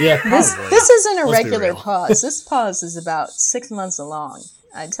 Yeah. Yeah, This probably. this isn't a Let's be regular real. pause. This pause is about 6 months along.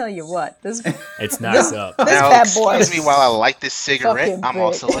 I tell you what, this It's knocked up. this Now, bad boy. excuse me while I light this cigarette. Fucking I'm prick.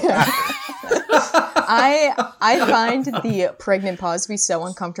 also a doctor. I find the pregnant pause to be so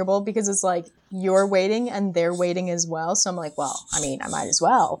uncomfortable because it's like you're waiting and they're waiting as well. So I'm like, well, I mean, I might as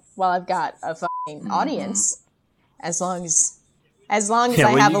well while I've got a fucking audience. As long as Yeah,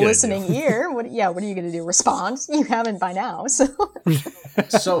 I what have are a you gonna listening ear, what are you going to do? Respond? You haven't by now.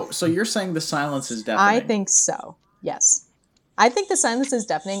 So So you're saying the silence is deafening? I think so. Yes. I think the silence is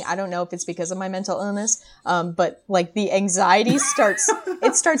deafening. I don't know if it's because of my mental illness, but like the anxiety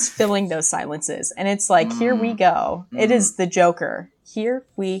starts filling those silences. And it's like, here we go. It is the Joker. Here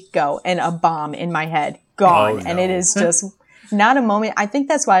we go. And a bomb in my head. Gone. Oh, And no. it is just not a moment. I think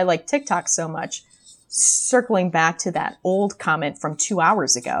that's why I like TikTok so much. Circling back to that old comment from 2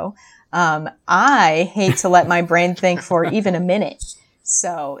 hours ago. I hate to let my brain think for even a minute.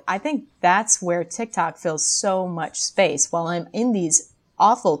 So I think that's where TikTok fills so much space. While I'm in these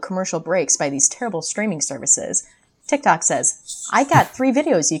awful commercial breaks by these terrible streaming services, TikTok says, I got 3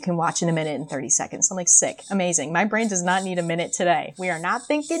 videos you can watch in a minute and 30 seconds. I'm like, sick, amazing. My brain does not need a minute today. We are not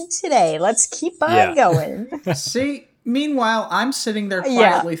thinking today. Let's keep on Yeah. going. See, meanwhile, I'm sitting there Yeah.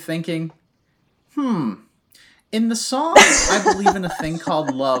 quietly thinking, in the song I Believe in a Thing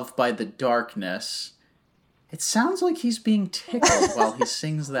Called Love by The Darkness, it sounds like he's being tickled while he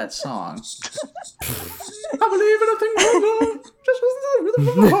sings that song. I believe in a thing called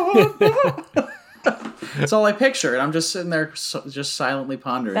love. That's all I picture, and I'm just sitting there just silently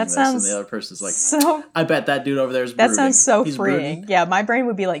pondering That this, sounds and the other person's like, So I bet that dude over there is that brooding. sounds so He's freeing. brooding. Yeah, my brain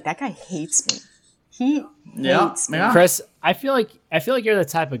would be like, that guy hates me. He Yeah, hates me. yeah. Chris, I feel like you're the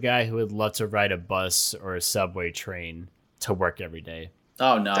type of guy who would love to ride a bus or a subway train to work every day.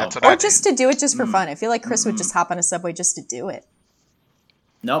 Oh, no. That's what I Or do. just to do it just for fun. I feel like Chris would just hop on a subway just to do it.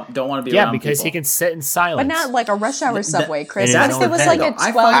 Nope, don't want to be Yeah, around because people. he can sit in silence. But not like a rush hour subway, Chris. in What his if it own was head. like a No,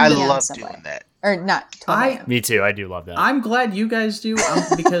 I 12 find- I p.m. love subway? doing that. Or not 12 a.m. Me too. I do love that. I'm glad you guys do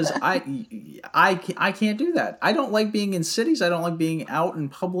because I can't do that. I don't like being in cities. I don't like being out in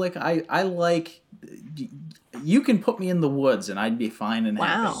public. I like you can put me in the woods and I'd be fine and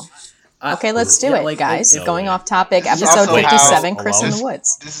Wow. happy. Okay, let's do Yeah, it, like, guys. it- Going off topic, This is episode also how- 57, Chris in This- the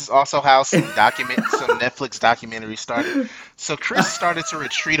Woods. This is also how some Netflix documentary started. So Chris started to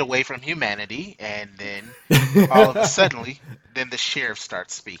retreat away from humanity, and then all of a sudden, then the sheriff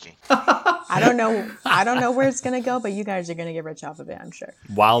starts speaking. I don't know where it's gonna go, but you guys are gonna get rich off of it, I'm sure.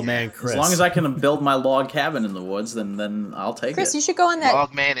 Wild man Chris. As long as I can build my log cabin in the woods, then I'll take Chris, it. you should go on that.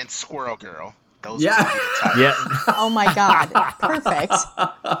 Logman and Squirrel Girl. Those Yeah. would be the type. Yeah. Oh my God, perfect.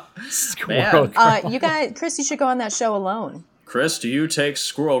 Squirrel. Man. You guys, Chris, you should go on that show alone. Chris, do you take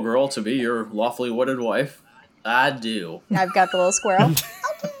Squirrel Girl to be your lawfully wedded wife? I do. I've got the little squirrel.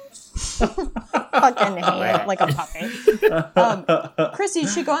 Fucking hate it like a puppy. Chris, you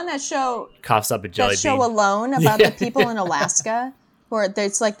should go on that show. Coughs up a jelly That show bean. alone about the people in Alaska, where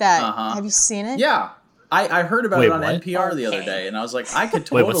it's like that. Uh-huh. Have you seen it? Yeah. I heard about Wait, it on what? NPR the other Okay. day, and I was like, I could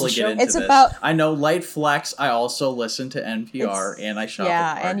Wait, what's totally the get show? into It's this. about- I know Light Flex. I also listen to NPR, and I shop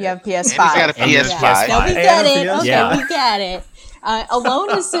Yeah, at and you Target. have PS5. And he's got a And he has PS5. No, we PS5. get And it. a Okay, PS5. we get it.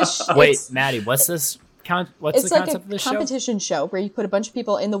 Alone is this. Wait, Maddie, what's this? What's It's the like concept a of this show? competition show where you put a bunch of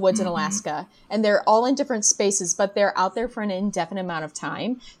people in the woods in Alaska, and they're all in different spaces, but they're out there for an indefinite amount of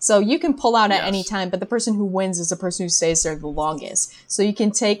time. So you can pull out at Yes. any time, but the person who wins is the person who stays there the longest. So you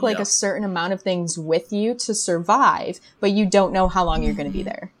can take like Yep. a certain amount of things with you to survive, but you don't know how long you're going to be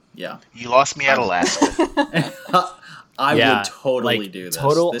there. Yeah. You lost me at Alaska. I would totally like, do this.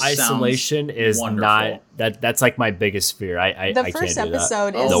 Total This isolation sounds is wonderful. that's like my biggest fear. I The can't first do that.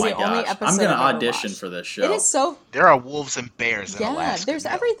 episode is Oh the my only gosh. episode I'm gonna I've ever audition watched. for this show. It is so There are wolves and bears in yeah. Alaska. There's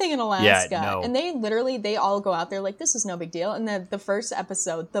no. everything in Alaska, no. and they all go out there like this is no big deal. And then the first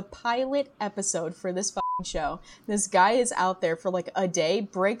episode, the pilot episode for this fucking show, this guy is out there for like a day,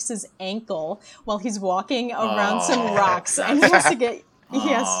 breaks his ankle while he's walking around some rocks, and he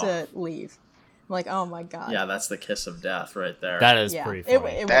has to leave. I'm like, oh my god. Yeah, that's the kiss of death right there. That is Yeah, pretty it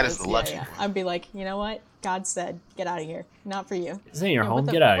funny. That was, is the lucky one. I'd be like, you know what? God said, get out of here. Not for you. This ain't your You know, home. what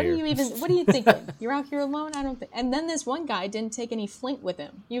the- Get out what of are here. What are you thinking? You're out here alone? I don't think. And then this one guy didn't take any flint with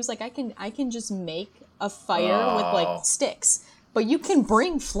him. He was like, I can just make a fire with Oh. like sticks. But you can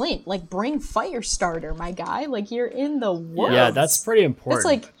bring flint, like bring fire starter, my guy. Like you're in the woods. Yeah, that's pretty important.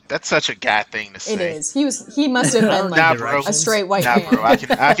 That's like That's such a guy thing to say. it is. He must have been Nah, like bro. a straight white Nah, man. bro.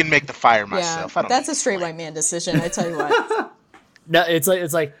 I can make the fire Yeah, myself. I don't that's need a straight flint. white man decision. I tell you what. No,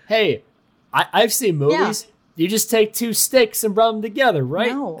 it's like, hey, I've seen movies. You just take two sticks and rub them together,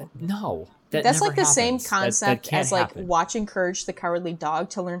 right? No. That That's never like the same happens. That concept can't as like happen. watching Courage the Cowardly Dog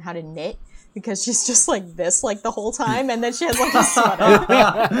to learn how to knit because she's just like this like the whole time and then she has like a sweater.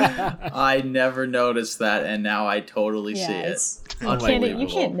 I never noticed that, and now I totally see it. You Unbelievable.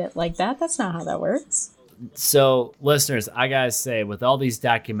 can't knit like that. That's not how that works. So, listeners, I gotta say, with all these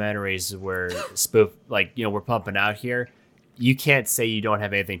documentaries we're we're pumping out here, you can't say you don't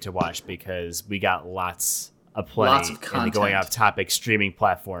have anything to watch because we got lots of Lots in of the content. Going Off Topic streaming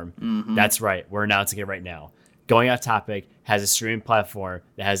platform. Mm-hmm. That's right, we're announcing it right now. Going Off Topic has a streaming platform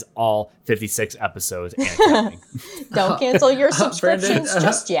that has all 56 episodes and counting. Don't cancel your subscriptions Brandon,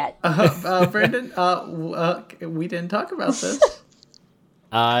 just yet. Brandon, we didn't talk about this.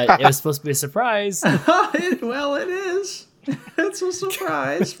 It was supposed to be a surprise. Well, it is. It's a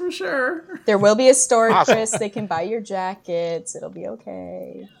surprise for sure. There will be a store, Awesome. Chris. They can buy your jackets. It'll be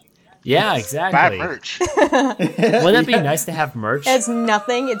okay. Yeah, Buy exactly. merch. Wouldn't it be nice to have merch? It's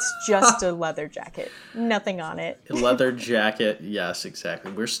nothing. It's just a leather jacket. Nothing on it. Leather jacket. Yes,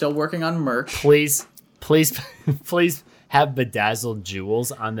 exactly. We're still working on merch. Please have bedazzled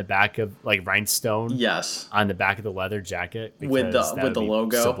jewels on the back of like rhinestone Yes, on the back of the leather jacket With the- because that with would the be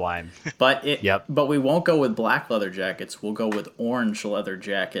logo. sublime. but Yep. we won't go with black leather jackets. We'll go with orange leather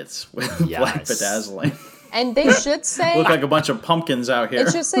jackets with black Yes. bedazzling. And they should say Look like a bunch of pumpkins out here.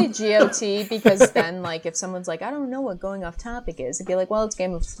 it should say GOT because then, like, if someone's like, I don't know what Going Off Topic is, it'd be like, well, it's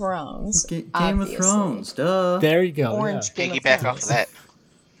Game of Thrones. Game of obviously. Thrones, duh. There you go. Orange Game of Piggyback off Thrones. of that.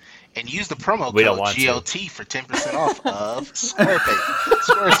 And use the promo We don't code want to. GOT for 10% off of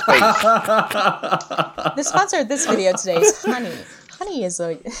Squarespace. The sponsor of this video today is Honey. Honey is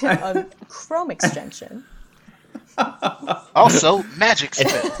a Chrome extension. Also, Magic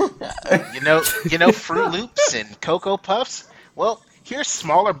Spin. You know Fruit Loops and Cocoa Puffs? Well, here's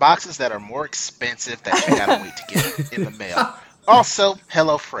smaller boxes that are more expensive that you gotta wait to get in the mail. Also,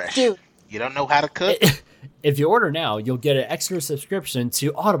 HelloFresh. Dude. You don't know how to cook? If you order now, you'll get an extra subscription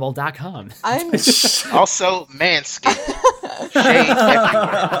to audible.com. Also, Manscaped. Shades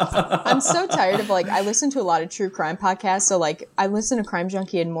everywhere. I'm so tired of like I listen to a lot of true crime podcasts, so like I listen to Crime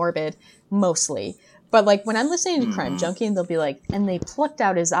Junkie and Morbid mostly. But like when I'm listening to Crime Junkie and they'll be like, and they plucked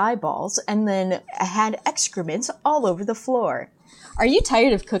out his eyeballs and then had excrements all over the floor. Are you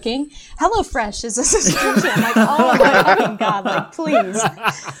tired of cooking? HelloFresh is a subscription. I'm like, oh my fucking god, like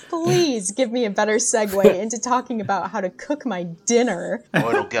please give me a better segue into talking about how to cook my dinner.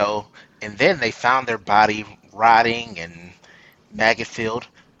 Or it'll go, and then they found their body rotting and maggot filled.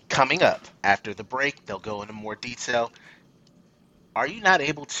 Coming up after the break, they'll go into more detail. Are you not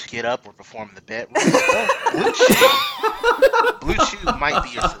able to get up or perform in the bedroom? Well, Blue Chew might be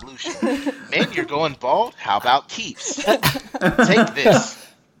your solution. Men, you're going bald? How about Keeps? Take this.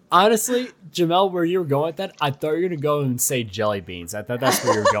 Honestly, Jamel, where you were going with that, I thought you were going to go and say jelly beans. I thought that's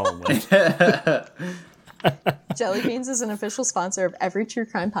where you were going with. Jelly Beans is an official sponsor of every true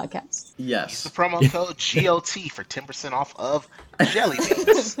crime podcast. Use the Yes. promo code GOT for 10% off of Jelly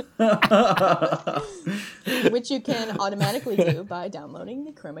Beans. Which you can automatically do by downloading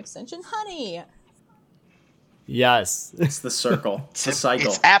the Chrome extension Honey. Yes. It's the circle. It's the cycle.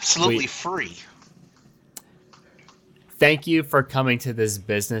 It's absolutely Wait. free. Thank you for coming to this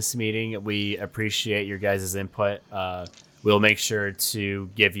business meeting. We appreciate your guys' input. We'll make sure to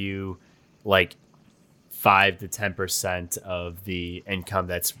give you like 5 to 10% of the income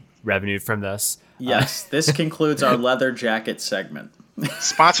that's revenued from this. Yes, this concludes our leather jacket segment.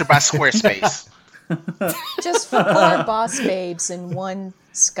 Sponsored by Squarespace. Just for 4 boss babes in one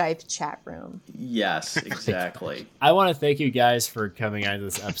Skype chat room. Yes, exactly. I want to thank you guys for coming on to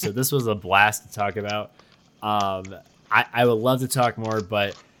this episode. This was a blast to talk about. I would love to talk more,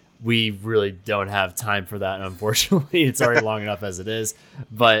 but we really don't have time for that. Unfortunately, it's already long enough as it is.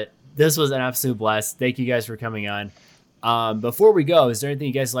 But this was an absolute blast. Thank you guys for coming on. Before we go, is there anything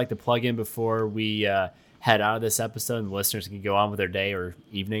you guys would like to plug in before we head out of this episode and the listeners can go on with their day or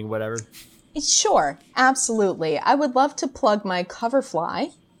evening, whatever? Sure, absolutely. I would love to plug my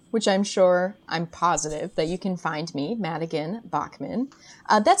Coverfly, which I'm positive that you can find me, Madigan Bachman.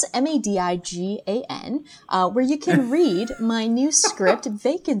 That's Madigan, where you can read my new script,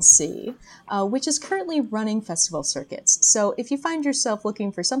 Vacancy, which is currently running festival circuits. So if you find yourself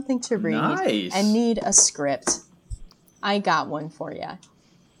looking for something to read and need a script, I got one for you.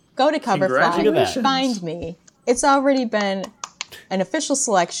 Go to Coverfly, find me. It's already been an official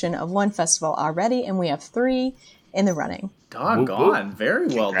selection of one festival already, and we have 3 in the running. Doggone. Very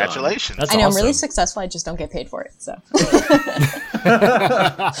well done. Congratulations. That's I know, awesome. I'm really successful. I just don't get paid for it. So,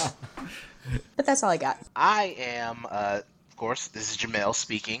 but that's all I got. I am, of course, this is Jamel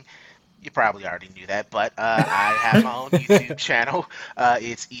speaking. You probably already knew that, but I have my own YouTube channel.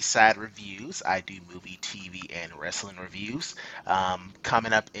 It's Eastside Reviews. I do movie, TV, and wrestling reviews.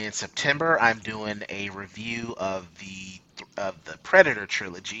 Coming up in September, I'm doing a review of the Predator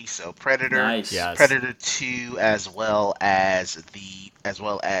trilogy. So Predator, Nice. Yes. Predator 2, as well as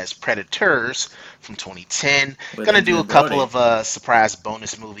Predators from 2010. With Gonna do a Adrian couple Brody. of surprise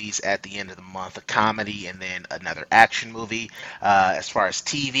bonus movies at the end of the month, a comedy and then another action movie. As far as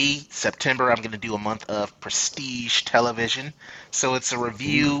TV, September I'm gonna do a month of prestige television. So it's a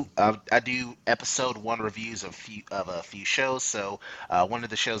review. I do episode 1 reviews of a few shows. So one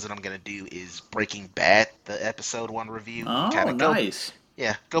of the shows that I'm gonna do is Breaking Bad, the episode 1 review. Oh, Kinda nice.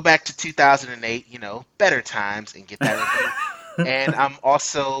 go back to 2008, better times, and get that review. And I'm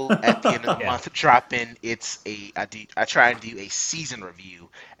also at the end of the month dropping. I try and do a season review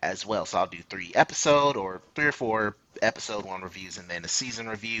as well. So I'll do 3 or 4 episode 1 reviews and then a season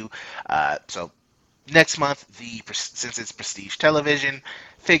review. So next month, since it's prestige television,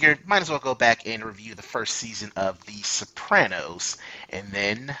 figured might as well go back and review the first season of The Sopranos. And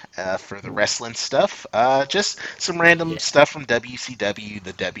then for the wrestling stuff, just some random stuff from WCW,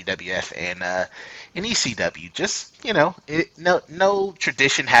 the WWF, and ECW. Just, no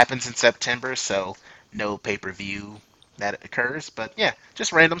tradition happens in September, so no pay-per-view that occurs. But yeah,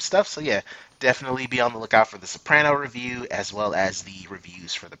 just random stuff. So yeah, definitely be on the lookout for the Soprano review, as well as the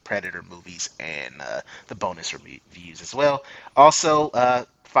reviews for the Predator movies and the bonus reviews as well. Also,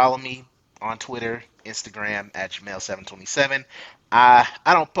 follow me on Twitter, Instagram at Jamel727. I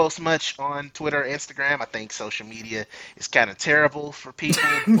don't post much on Twitter or Instagram. I think social media is kind of terrible for people,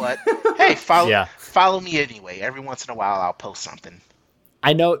 but hey, follow me anyway. Every once in a while, I'll post something.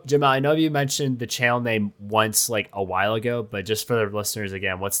 I know, Jamal, I know you mentioned the channel name once, like a while ago, but just for the listeners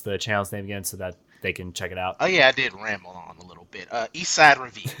again, what's the channel's name again so that they can check it out? Oh yeah, I did ramble on a little bit. Eastside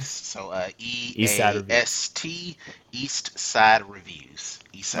Reviews. So EAST, East Side Reviews.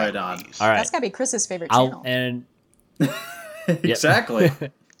 Eastside Right on. Reviews. All right. That's gotta be Chris's favorite channel. Exactly.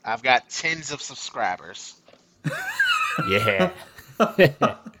 I've got tens of subscribers. Yeah.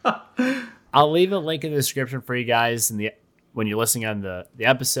 I'll leave a link in the description for you guys when you're listening on the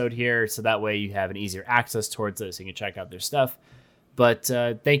episode here, so that way you have an easier access towards it, so you can check out their stuff. But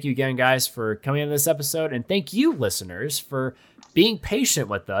thank you again, guys, for coming on this episode, and thank you, listeners, for being patient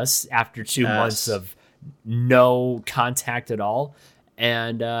with us after 2 months of no contact at all.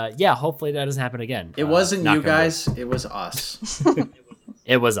 And hopefully that doesn't happen again. It wasn't you guys, it was us.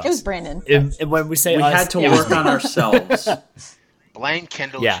 It was us. It was Brandon. And when we say We us, had to work on ourselves. Blame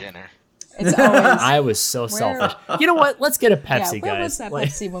Kendall Jenner. It's always I was so selfish. You know what? Let's get a Pepsi, where guys. was that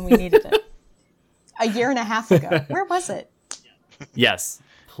Pepsi when we needed it? A year and a half ago. Where was it? Yes,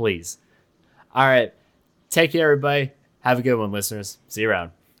 please. All right. Take care, everybody. Have a good one, listeners. See you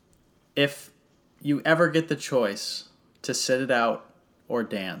around. If you ever get the choice to sit it out or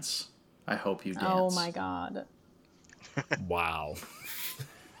dance, I hope you dance. Oh my god. Wow.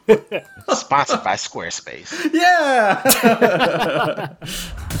 Sponsored by Squarespace. Yeah!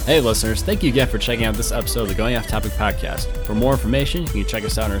 Hey, listeners. Thank you again for checking out this episode of the Going Off Topic podcast. For more information, you can check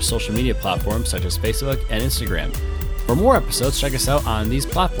us out on our social media platforms such as Facebook and Instagram. For more episodes, check us out on these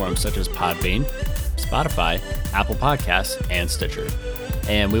platforms such as Podbean, Spotify, Apple Podcasts, and Stitcher.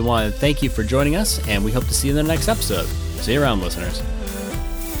 And we want to thank you for joining us, and we hope to see you in the next episode. See you around, listeners.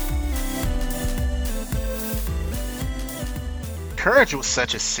 Courage was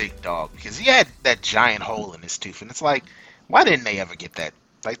such a sick dog because he had that giant hole in his tooth, and it's like, why didn't they ever get that?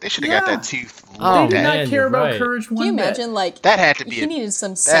 Like, they should have got that tooth. Oh, They did man, not care you're about right. Courage Can one you bit. imagine, like, That had to be he needed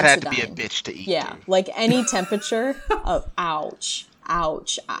some that had to be a Sensodyne. bitch to eat. Yeah, through. like any temperature. Oh, ouch.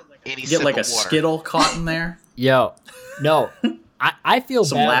 Any Get sip like a of water. Skittle caught in there. Yo, no, I feel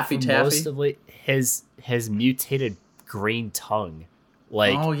Some bad Laffy for Taffy? most of his mutated green tongue.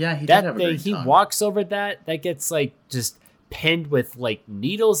 Like, Oh, yeah, he did that have a thing, green he tongue. walks over that gets like just pinned with like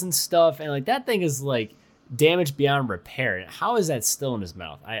needles and stuff, and like that thing is like damaged beyond repair. How is that still in his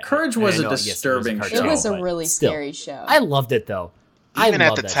mouth? Courage was a disturbing cartoon, show. It was a but really still, scary show. I loved it though. Even I at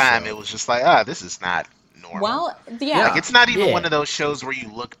loved the that time, show. it was just like, this is not normal. Well, yeah. Like, it's not even Yeah. one of those shows where you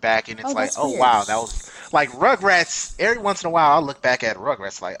look back and it's Oh, like, that's oh, weird. wow, that was... Like, Rugrats, every once in a while, I'll look back at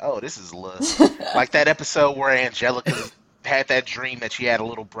Rugrats like, oh, this is a little... Like that episode where Angelica had that dream that she had a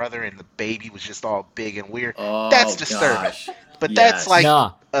little brother and the baby was just all big and weird. Oh, That's disturbing. gosh. But Yes. that's like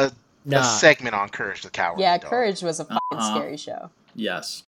Nah, a nah. segment on Courage the Cowardly Yeah, Dog. Courage was a fucking Uh-huh. scary show. Yes.